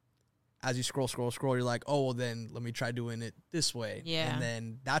then as you scroll, you're like, oh, well, then let me try doing it this way. Yeah. And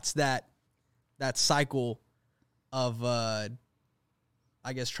then that's that cycle of,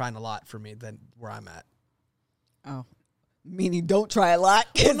 I guess, trying a lot for me than where I'm at. Oh, meaning don't try a lot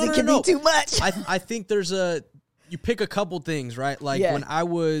because it can be too much. I think you pick a couple things, right? Like when I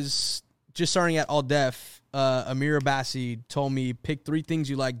was just starting at All Def, Amir Abbasi told me pick 3 things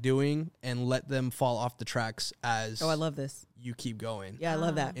you like doing and let them fall off the tracks as I love this. You keep going. Yeah, I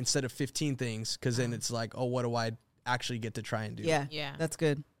love that. Instead of 15 things, because then it's like, oh, what do I actually get to try and do? Yeah, that's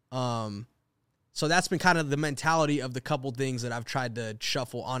good. So that's been kind of the mentality of the couple things that I've tried to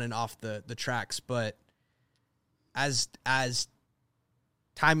shuffle on and off the tracks. But as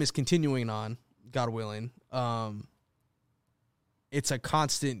time is continuing on, God willing, it's a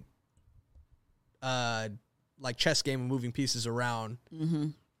constant like chess game of moving pieces around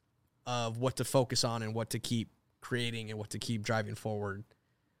of what to focus on and what to keep creating and what to keep driving forward,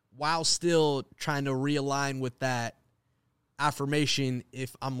 while still trying to realign with that affirmation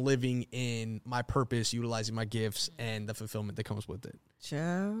if I'm living in my purpose, utilizing my gifts and the fulfillment that comes with it.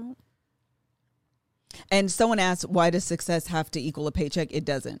 Ciao. And someone asked, why does success have to equal a paycheck? It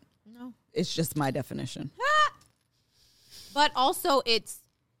doesn't. No. It's just my definition. But also it's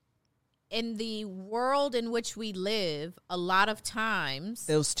in the world in which we live, a lot of times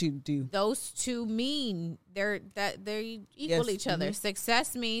those two mean they equal each other.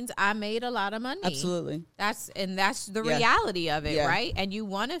 Success means I made a lot of money. Absolutely. That's the reality of it, right? And you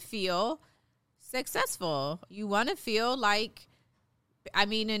want to feel successful. You want to feel like, I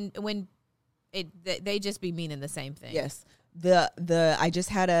mean, and when they just be meaning the same thing. Yes. I just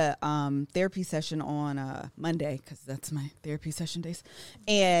had a therapy session on Monday because that's my therapy session days,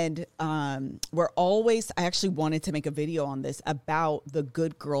 and I actually wanted to make a video on this about the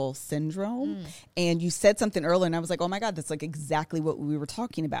good girl syndrome. And you said something earlier, and I was like, oh my God, that's like exactly what we were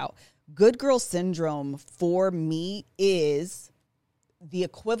talking about. Good girl syndrome for me is the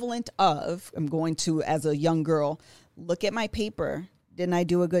equivalent of, I'm going to, as a young girl, look at my paper. Didn't I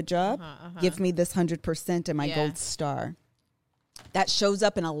do a good job? Give me this 100% and my gold star. That shows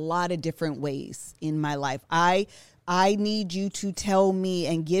up in a lot of different ways in my life. I need you to tell me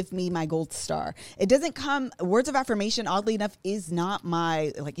and give me my gold star. It doesn't come, words of affirmation, oddly enough, is not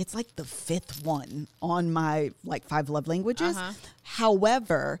my, it's like the 5th one on my 5 love languages.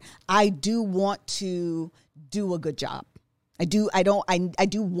 However, I do want to do a good job. I do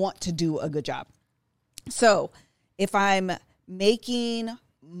want to do a good job. So if I'm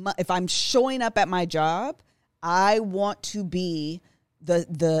showing up at my job, I want to be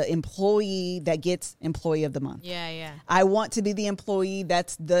the employee that gets employee of the month. Yeah, yeah. I want to be the employee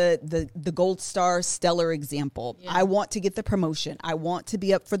that's the gold star stellar example. Yeah. I want to get the promotion. I want to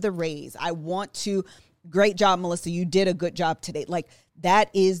be up for the raise. I want to, great job, Melissa. You did a good job today. That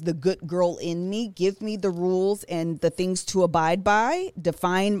is the good girl in me. Give me the rules and the things to abide by,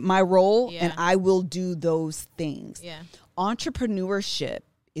 define my role, and I will do those things. Yeah. Entrepreneurship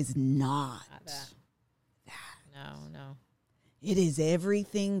is not that. No. It is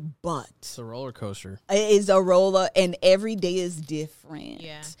everything but. It's a roller coaster. It is a roller, and every day is different.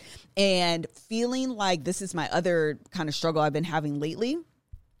 Yeah. And feeling like this is my other kind of struggle I've been having lately.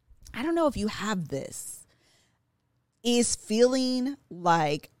 I don't know if you have this. Is feeling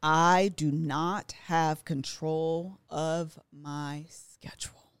like I do not have control of my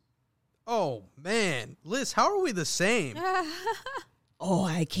schedule. Oh, man. Liz, how are we the same? Oh,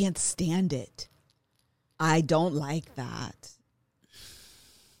 I can't stand it. I don't like that.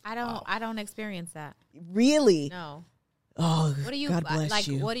 I don't experience that. Really? No. Oh, what do you God bless like?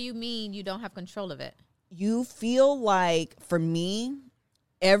 you. What do you mean you don't have control of it? You feel like, for me,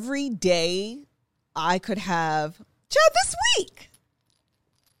 every day I could have, child, this week.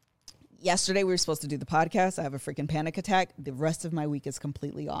 Yesterday we were supposed to do the podcast. I have a freaking panic attack. The rest of my week is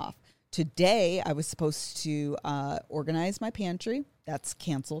completely off. Today I was supposed to organize my pantry. That's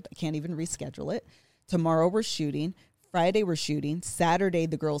canceled. I can't even reschedule it. Tomorrow we're shooting. Friday we're shooting. Saturday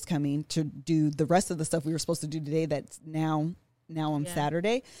the girl's coming to do the rest of the stuff we were supposed to do today. That's now on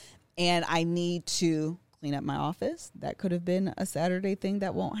Saturday. And I need to clean up my office. That could have been a Saturday thing.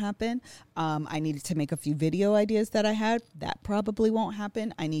 That won't happen. I needed to make a few video ideas that I had. That probably won't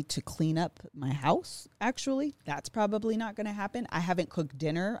happen. I need to clean up my house, actually. That's probably not going to happen. I haven't cooked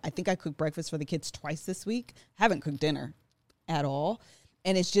dinner. I think I cooked breakfast for the kids twice this week. Haven't cooked dinner at all.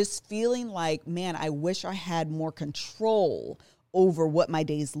 And it's just feeling like, man, I wish I had more control over what my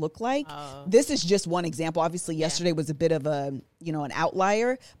days look like. This is just one example. Obviously, yesterday was a bit of an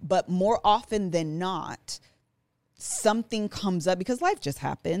outlier, but more often than not, something comes up because life just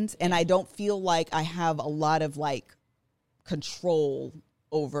happens. And I don't feel like I have a lot of control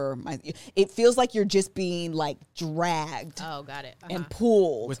over it feels like you're just being dragged. Oh, got it. And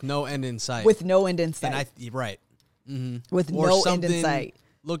pulled. With no end in sight. With no end in sight. And right. Mm-hmm. With no end in sight.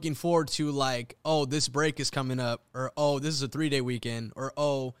 Looking forward to this break is coming up, or this is a 3-day weekend,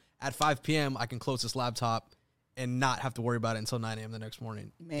 or at 5 p.m. I can close this laptop and not have to worry about it until 9 a.m. the next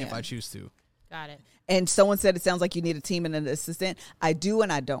morning if I choose to. Got it. And someone said it sounds like you need a team and an assistant. I do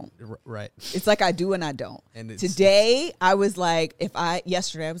and I don't. Right. It's like I do and I don't. And today I was like,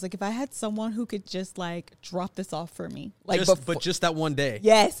 yesterday I was like, if I had someone who could just drop this off for me, but just that one day.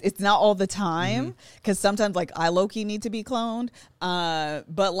 Yes, it's not all the time because sometimes I low-key need to be cloned.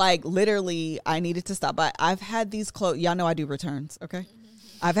 But literally I needed to stop by. I've had these clothes. Y'all know I do returns. Okay.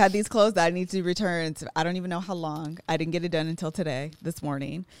 I've had these clothes that I need to return. I don't even know how long. I didn't get it done until today, this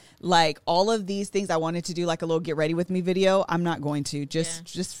morning. All of these things I wanted to do a little get ready with me video. I'm not going to.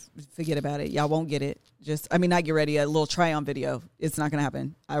 Just forget about it. Y'all won't get it. Not get ready. A little try on video. It's not going to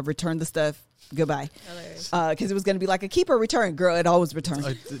happen. I returned the stuff. Goodbye. Because it was going to be a keep or return. Girl, it always returned.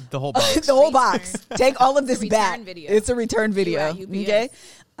 The whole box. The whole box. Take all of this back. Video. It's a return video. Okay.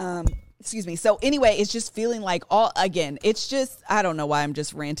 Excuse me. So anyway, it's just feeling it's just, I don't know why I'm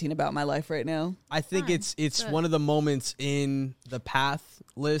just ranting about my life right now. I think it's one of the moments in the path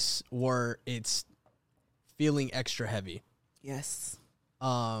list where it's feeling extra heavy. Yes.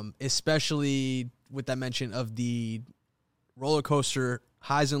 Especially with that mention of the roller coaster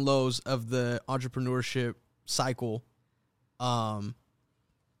highs and lows of the entrepreneurship cycle.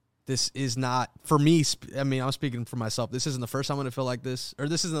 This is not, for me, I'm speaking for myself. This isn't the first time I'm going to feel like this, or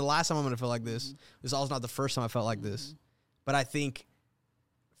this isn't the last time I'm going to feel like this. This is also not the first time I felt like this. But I think,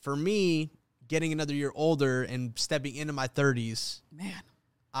 for me, getting another year older and stepping into my 30s,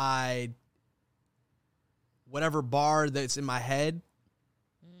 man, whatever bar that's in my head,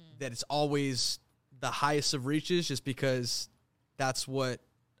 that it's always the highest of reaches just because that's what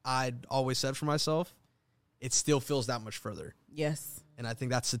I'd always said for myself, it still feels that much further. Yes. And I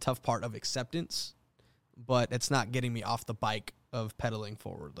think that's the tough part of acceptance, but it's not getting me off the bike of pedaling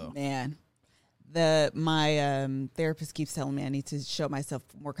forward, though. Man, my therapist keeps telling me I need to show myself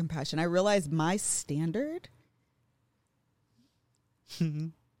more compassion. I realize my standard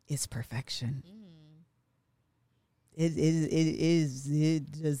is perfection.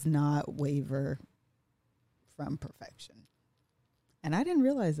 It does not waver from perfection. And I didn't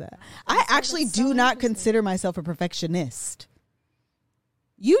realize that. I actually do not consider myself a perfectionist.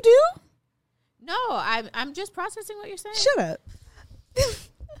 You do? No, I'm just processing what you're saying. Shut up.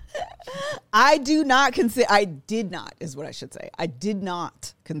 I did not, is what I should say. I did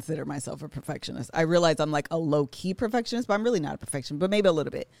not consider myself a perfectionist. I realize I'm a low-key perfectionist, but I'm really not a perfectionist, but maybe a little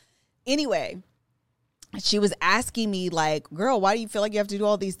bit. Anyway, she was asking me girl, why do you feel like you have to do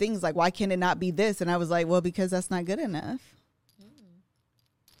all these things? Why can it not be this? And I was like, well, because that's not good enough.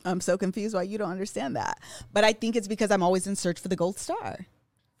 I'm so confused why you don't understand that. But I think it's because I'm always in search for the gold star.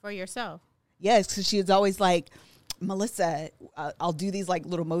 For yourself. Yes, because she was always Melissa, I'll do these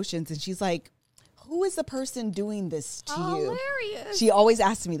little motions. And she's like, who is the person doing this to you? Hilarious. She always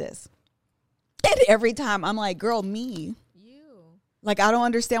asks me this. And every time I'm like, girl, me. You. I don't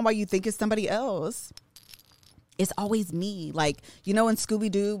understand why you think it's somebody else. It's always me. In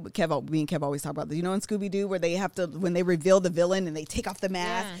Scooby-Doo, me and Kev always talk about this. In Scooby-Doo where they have to, when they reveal the villain and they take off the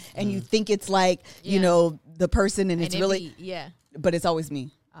mask and you think it's the person and it's really, but it's always me.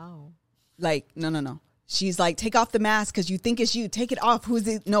 Oh. Like, no. She's like, take off the mask because you think it's you. Take it off. Who's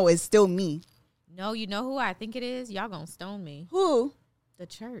it? No, it's still me. No, you know who I think it is? Y'all gonna stone me. Who? The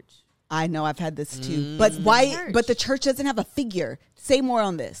church. I know, I've had this too. But why? But the church doesn't have a figure. Say more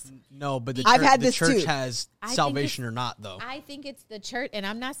on this. No, but the church has salvation or not, though. I think it's the church, and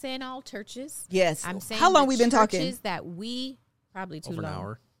I'm not saying all churches. Yes. I'm saying how long we been talking? Churches that we probably too Over long. an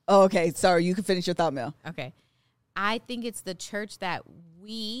hour. Oh, okay. Sorry, you can finish your thought, Mel. Okay. I think it's the church that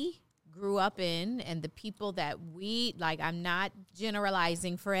we grew up in and the people that we like. I'm not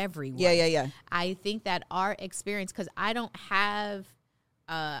generalizing for everyone. Yeah. I think that our experience, because I don't have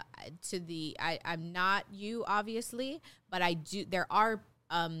I'm not you, obviously, but I do. There are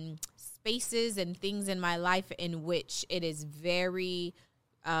spaces and things in my life in which it is very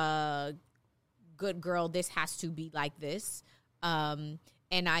good girl. This has to be like this. And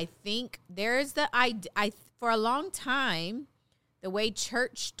I think there's I for a long time, the way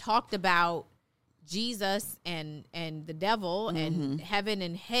church talked about Jesus and the devil and heaven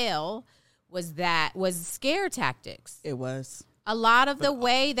and hell was scare tactics. It was. A lot of the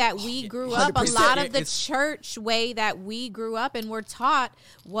way that we grew up, a lot of the church way that we grew up and were taught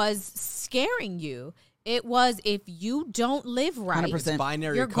was scaring you. It was, if you don't live right, 100%.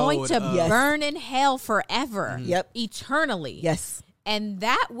 Binary you're going to code burn in hell forever. Yep. Eternally. Yes. And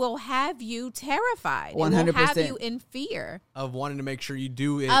that will have you terrified. 100%. It will have you in fear. Of wanting to make sure you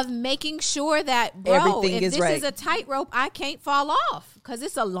do it. Of making sure that, bro, everything if is this right. is a tightrope, I can't fall off because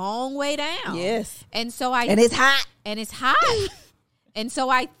it's a long way down. Yes. And so And it's hot. And it's hot. And so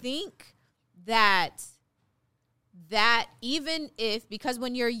I think that even if, because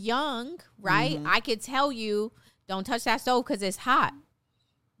when you're young, right, I could tell you, don't touch that stove because it's hot.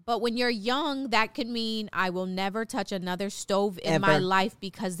 But when you're young, that could mean I will never touch another stove in my life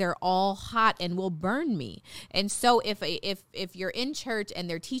because they're all hot and will burn me. And so if you're in church and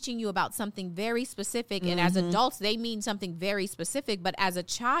they're teaching you about something very specific, and as adults, they mean something very specific, but as a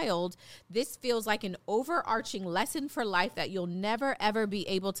child, this feels like an overarching lesson for life that you'll never, ever be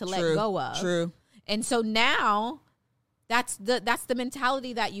able to let go of. True. And so now that's the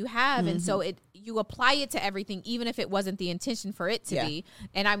mentality that you have. And so you apply it to everything, even if it wasn't the intention for it to be.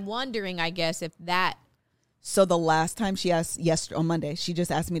 And I'm wondering, I guess, if that. So the last time she asked, on Monday, she just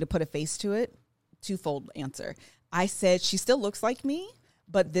asked me to put a face to it. Twofold answer. I said, she still looks like me,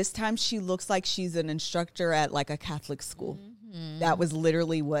 but this time she looks like she's an instructor at like a Catholic school. That was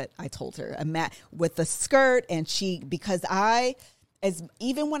literally what I told her. With a skirt, and because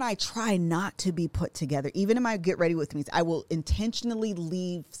even when I try not to be put together, even in my get ready with me, I will intentionally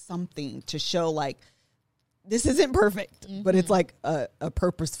leave something to show like, this isn't perfect, but it's like a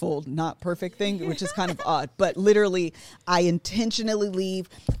purposeful, not perfect thing, which is kind of odd. But literally, I intentionally leave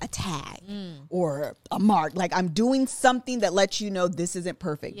a tag or a mark. Like I'm doing something that lets you know this isn't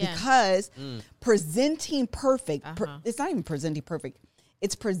perfect because presenting perfect, it's not even presenting perfect.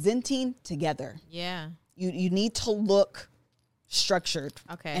 It's presenting together. Yeah. You need to look structured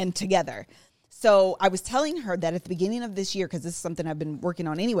and together. So I was telling her that at the beginning of this year, because this is something I've been working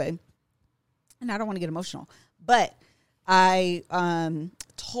on anyway, and I don't want to get emotional, but I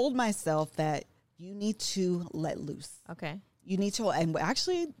told myself that you need to let loose. Okay. You need to, and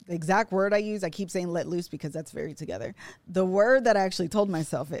actually the exact word I use, I keep saying let loose because that's very together. The word that I actually told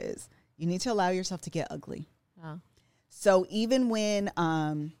myself is you need to allow yourself to get ugly. Oh. So even when,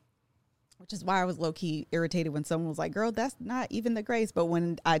 which is why I was low-key irritated when someone was like, girl, that's not even the grace. But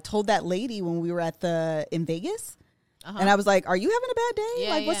when I told that lady when we were in Vegas, and I was like, are you having a bad day?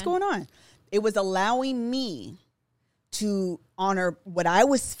 Yeah, what's going on? It was allowing me to honor what I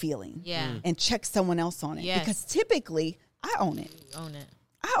was feeling and check someone else on it. Yes. Because typically, I own it. You own it.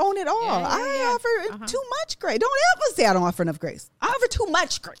 I own it all. I offer too much grace. Don't ever say I don't offer enough grace. I offer too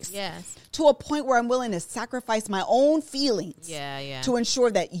much grace. Yes. To a point where I'm willing to sacrifice my own feelings to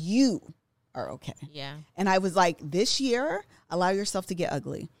ensure that you are okay. Yeah. And I was like, this year, allow yourself to get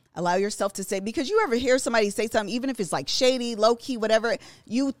ugly. Allow yourself to say, because you ever hear somebody say something, even if it's like shady, low key, whatever,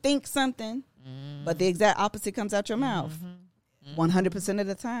 you think something, but the exact opposite comes out your mouth. 100% of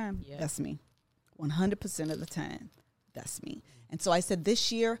the time, that's me. 100% of the time, that's me. And so I said,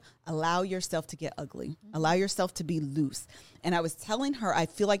 this year, allow yourself to get ugly. Allow yourself to be loose. And I was telling her, I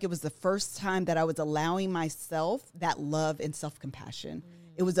feel like it was the first time that I was allowing myself that love and self-compassion.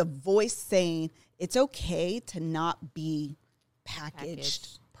 It was a voice saying, it's okay to not be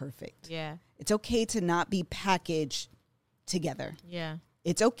packaged perfect. Yeah. It's okay to not be packaged together. Yeah.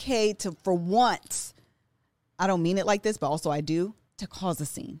 It's okay to, for once, I don't mean it like this, but also I do, to cause a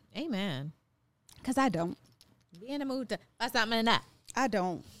scene. Amen. Because I don't. Be in the mood to bust something in that. I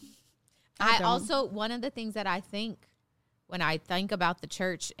don't. I also, one of the things that I think when I think about the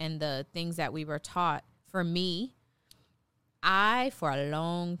church and the things that we were taught, for me, I, for a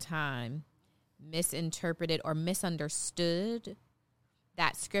long time, misinterpreted or misunderstood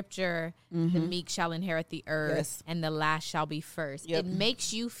that scripture, the meek shall inherit the earth and the last shall be first. It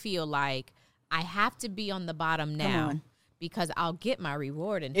makes you feel like I have to be on the bottom now because I'll get my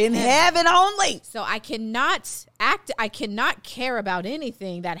reward in heaven only. So I cannot care about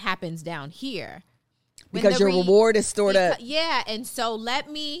anything that happens down here. Because your reward is stored up. Yeah, and so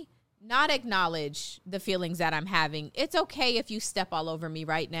let me not acknowledge the feelings that I'm having. It's okay if you step all over me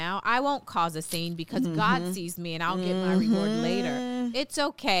right now. I won't cause a scene because God sees me and I'll get my reward later. It's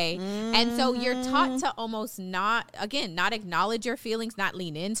okay. And so you're taught to almost not acknowledge your feelings, not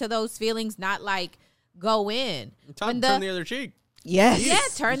lean into those feelings, not like go in. Turn the other cheek. Yes. Yeah,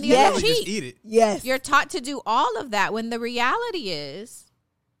 turn the other cheek. Just eat it. Yes. You're taught to do all of that when the reality is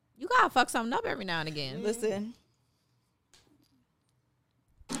you got to fuck something up every now and again. Listen.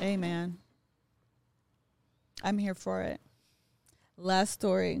 Amen. I'm here for it. Last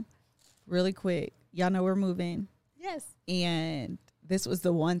story, really quick. Y'all know we're moving. Yes. And this was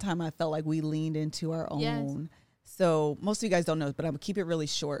the one time I felt like we leaned into our own. Yes. So most of you guys don't know, but I'm going to keep it really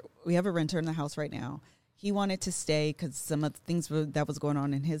short. We have a renter in the house right now. He wanted to stay because some of the things that was going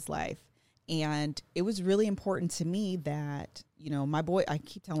on in his life. And it was really important to me that, my boy, I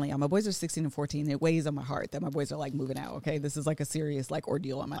keep telling y'all, my boys are 16 and 14. It weighs on my heart that my boys are like moving out. Okay. This is like a serious like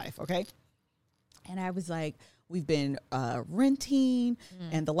ordeal in my life. Okay. And I was like, we've been renting.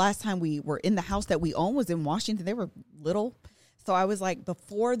 And the last time we were in the house that we own was in Washington. They were little. So I was like,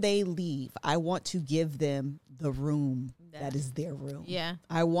 before they leave, I want to give them the room that is their room. Yeah.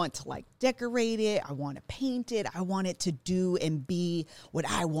 I want to like decorate it. I want to paint it. I want it to do and be what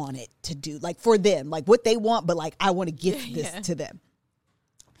I want it to do. Like for them, like what they want, but like I want to gift this to them.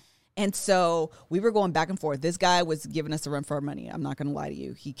 And so we were going back and forth. This guy was giving us a run for our money. I'm not going to lie to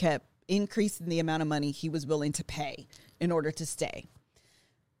you. He kept increasing the amount of money he was willing to pay in order to stay.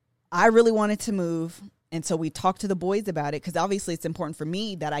 I really wanted to move. And so we talked to the boys about it because obviously it's important for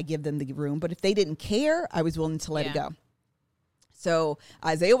me that I give them the room. But if they didn't care, I was willing to let it go. So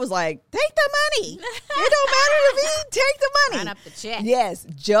Isaiah was like, take the money. It don't matter to me. Take the money. Run up the check. Yes.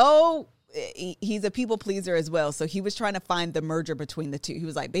 Joe, he's a people pleaser as well. So he was trying to find the merger between the two. He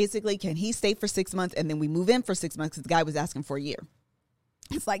was like, basically, can he stay for 6 months and then we move in for 6 months because the guy was asking for a year.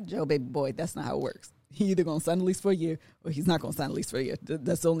 It's like, Joe, baby boy, that's not how it works. He either going to sign a lease for a year or he's not going to sign a lease for a year.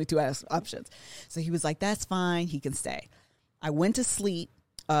 That's the only two options. So he was like, that's fine. He can stay. I went to sleep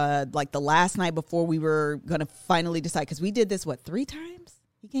like the last night before we were going to finally decide. Because we did this, 3 times?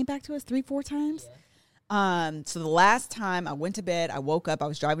 He came back to us 3-4 times? Yeah. So the last time I went to bed, I woke up. I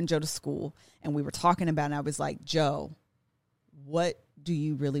was driving Joe to school. And we were talking about it. And I was like, Joe, what do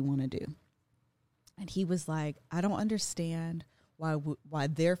you really want to do? And he was like, I don't understand why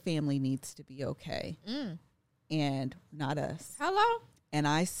their family needs to be okay and not us. Hello? And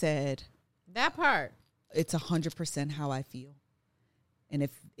I said, that part. It's 100% how I feel. And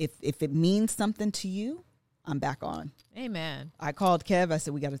if it means something to you, I'm back on. Amen. I called Kev. I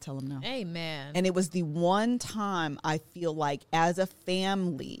said, we got to tell him no. Amen. And it was the one time I feel like as a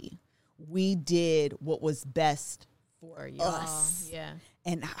family, we did what was best for us. Yeah.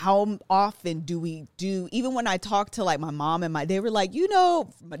 And how often do we do, even when I talk to like my mom and they were like,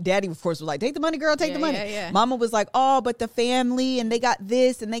 my daddy, of course, was like, take the money, girl, take the money. Yeah. Mama was like, oh, but the family and they got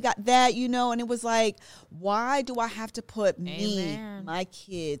this and they got that, and it was like, why do I have to put me, my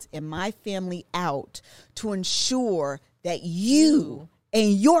kids and my family out to ensure that you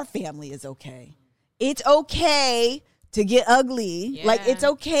and your family is okay? It's okay to get ugly. Yeah. Like, it's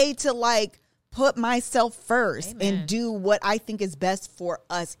okay to like, put myself first and do what I think is best for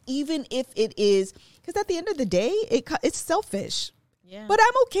us, even if it is, because at the end of the day, it's selfish. Yeah. But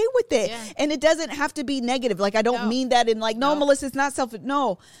I'm okay with it. Yeah. And it doesn't have to be negative. Like, I don't mean that in like, no, Melissa, it's not selfish.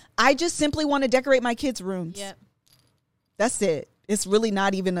 No, I just simply want to decorate my kids' rooms. Yep. That's it. It's really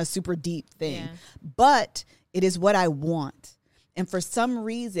not even a super deep thing. Yeah. But it is what I want. And for some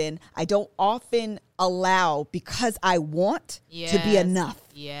reason, I don't often allow, because I want to be enough.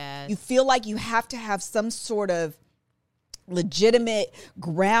 Yes. You feel like you have to have some sort of legitimate,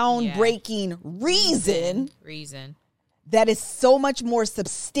 groundbreaking reason that is so much more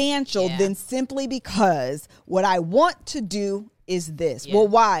substantial than simply because what I want to do is this. Yeah. Well,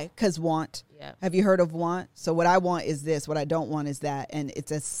 why? Because want. Yeah. Have you heard of want? So what I want is this. What I don't want is that. And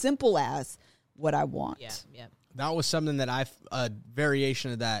it's as simple as what I want. Yeah. Yeah. That was something that a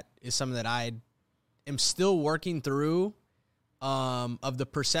variation of that is something that I am still working through, of the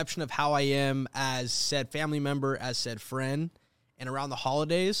perception of how I am as said family member, as said friend. And around the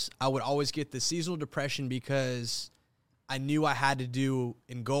holidays, I would always get the seasonal depression because I knew I had to do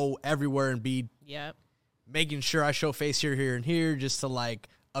and go everywhere and be making sure I show face here, here, and here just to like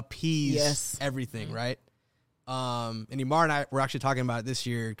appease everything, right? And Imar and I were actually talking about it this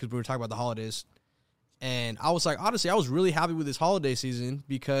year because we were talking about the holidays. And I was like, honestly, I was really happy with this holiday season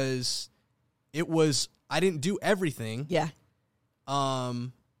because I didn't do everything. Yeah.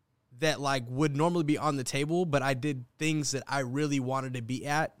 That like would normally be on the table, but I did things that I really wanted to be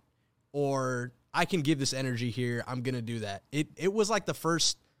at, or I can give this energy here. I'm going to do that. It was like the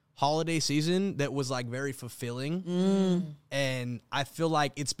first holiday season that was like very fulfilling. And I feel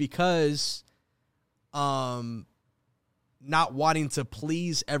like it's because, not wanting to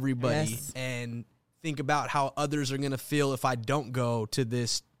please everybody and think about how others are going to feel if I don't go to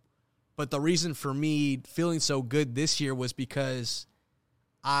this. But the reason for me feeling so good this year was because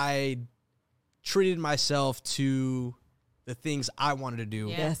I treated myself to the things I wanted to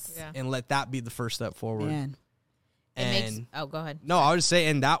do and let that be the first step forward. Man. Go ahead. No, I would just say,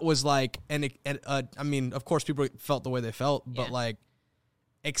 and that was like, I mean, of course people felt the way they felt, but like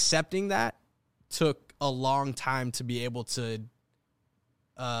accepting that took a long time to be able to,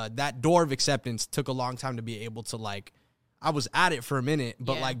 that door of acceptance took a long time to be able to like, I was at it for a minute,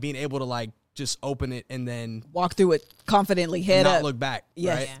 but like being able to like just open it and then walk through it confidently, head not up, look back.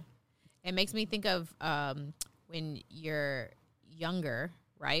 Yes. Right? Yeah. It makes me think of when you're younger,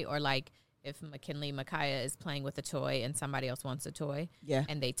 right? Or like if Micaiah is playing with a toy and somebody else wants a toy,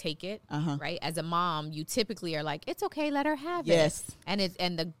 and they take it, right? As a mom, you typically are like, "It's okay, let her have it."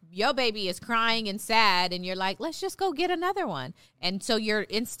 And your baby is crying and sad, and you're like, "Let's just go get another one." And so you're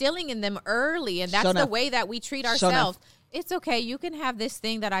instilling in them early, and that's the way that we treat ourselves. It's okay. You can have this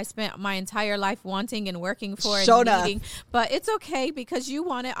thing that I spent my entire life wanting and working for and needing, but it's okay because you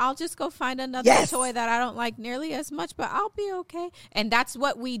want it. I'll just go find another toy that I don't like nearly as much, but I'll be okay. And that's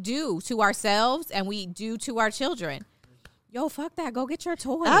what we do to ourselves and we do to our children. Yo, fuck that. Go get your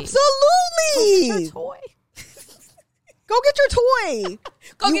toy. Absolutely. Go get your toy. Go get your toy.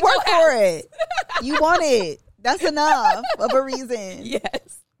 You work for it. You want it. That's enough of a reason.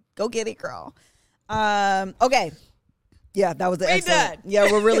 Yes. Go get it, girl. Okay. Yeah, that was excellent. Done. Yeah,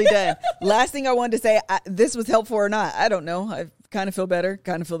 we're really done. Last thing I wanted to say, this was helpful or not, I don't know. I kind of feel better,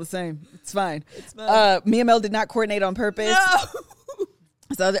 kind of feel the same. It's fine. Me and Mel did not coordinate on purpose. No.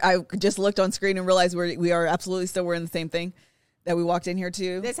 So I just looked on screen and realized we are absolutely still wearing the same thing that we walked in here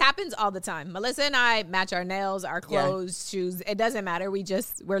to. This happens all the time. Melissa and I match our nails, our clothes, shoes. It doesn't matter.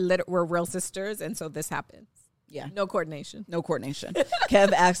 We're real sisters, and so this happens. Yeah. No coordination.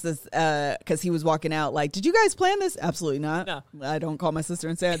 Kev asked us, because he was walking out, like, did you guys plan this? Absolutely not. No. I don't call my sister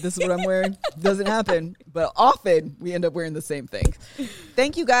and say, this is what I'm wearing. Doesn't happen. But often we end up wearing the same thing.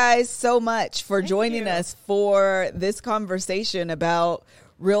 Thank you guys so much for joining us for this conversation about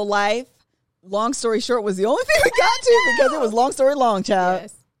real life. Long story short was the only thing we got to because it was long story long, child.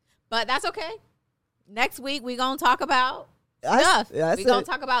 Yes. But that's okay. Next week we're going to talk about stuff. We're going to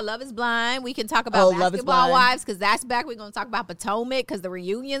talk about Love is Blind. We can talk about Basketball Wives because that's back. We're going to talk about Potomac because the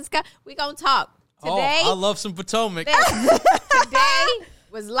reunions got. We're going to talk. Today. I love some Potomac. Today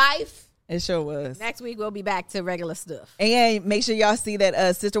was life. It sure was. Next week we'll be back to regular stuff. And make sure y'all see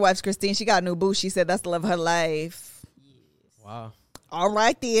that Sister Wives Christine, she got a new boo. She said that's the love of her life. Wow. All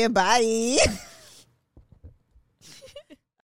right then. Bye.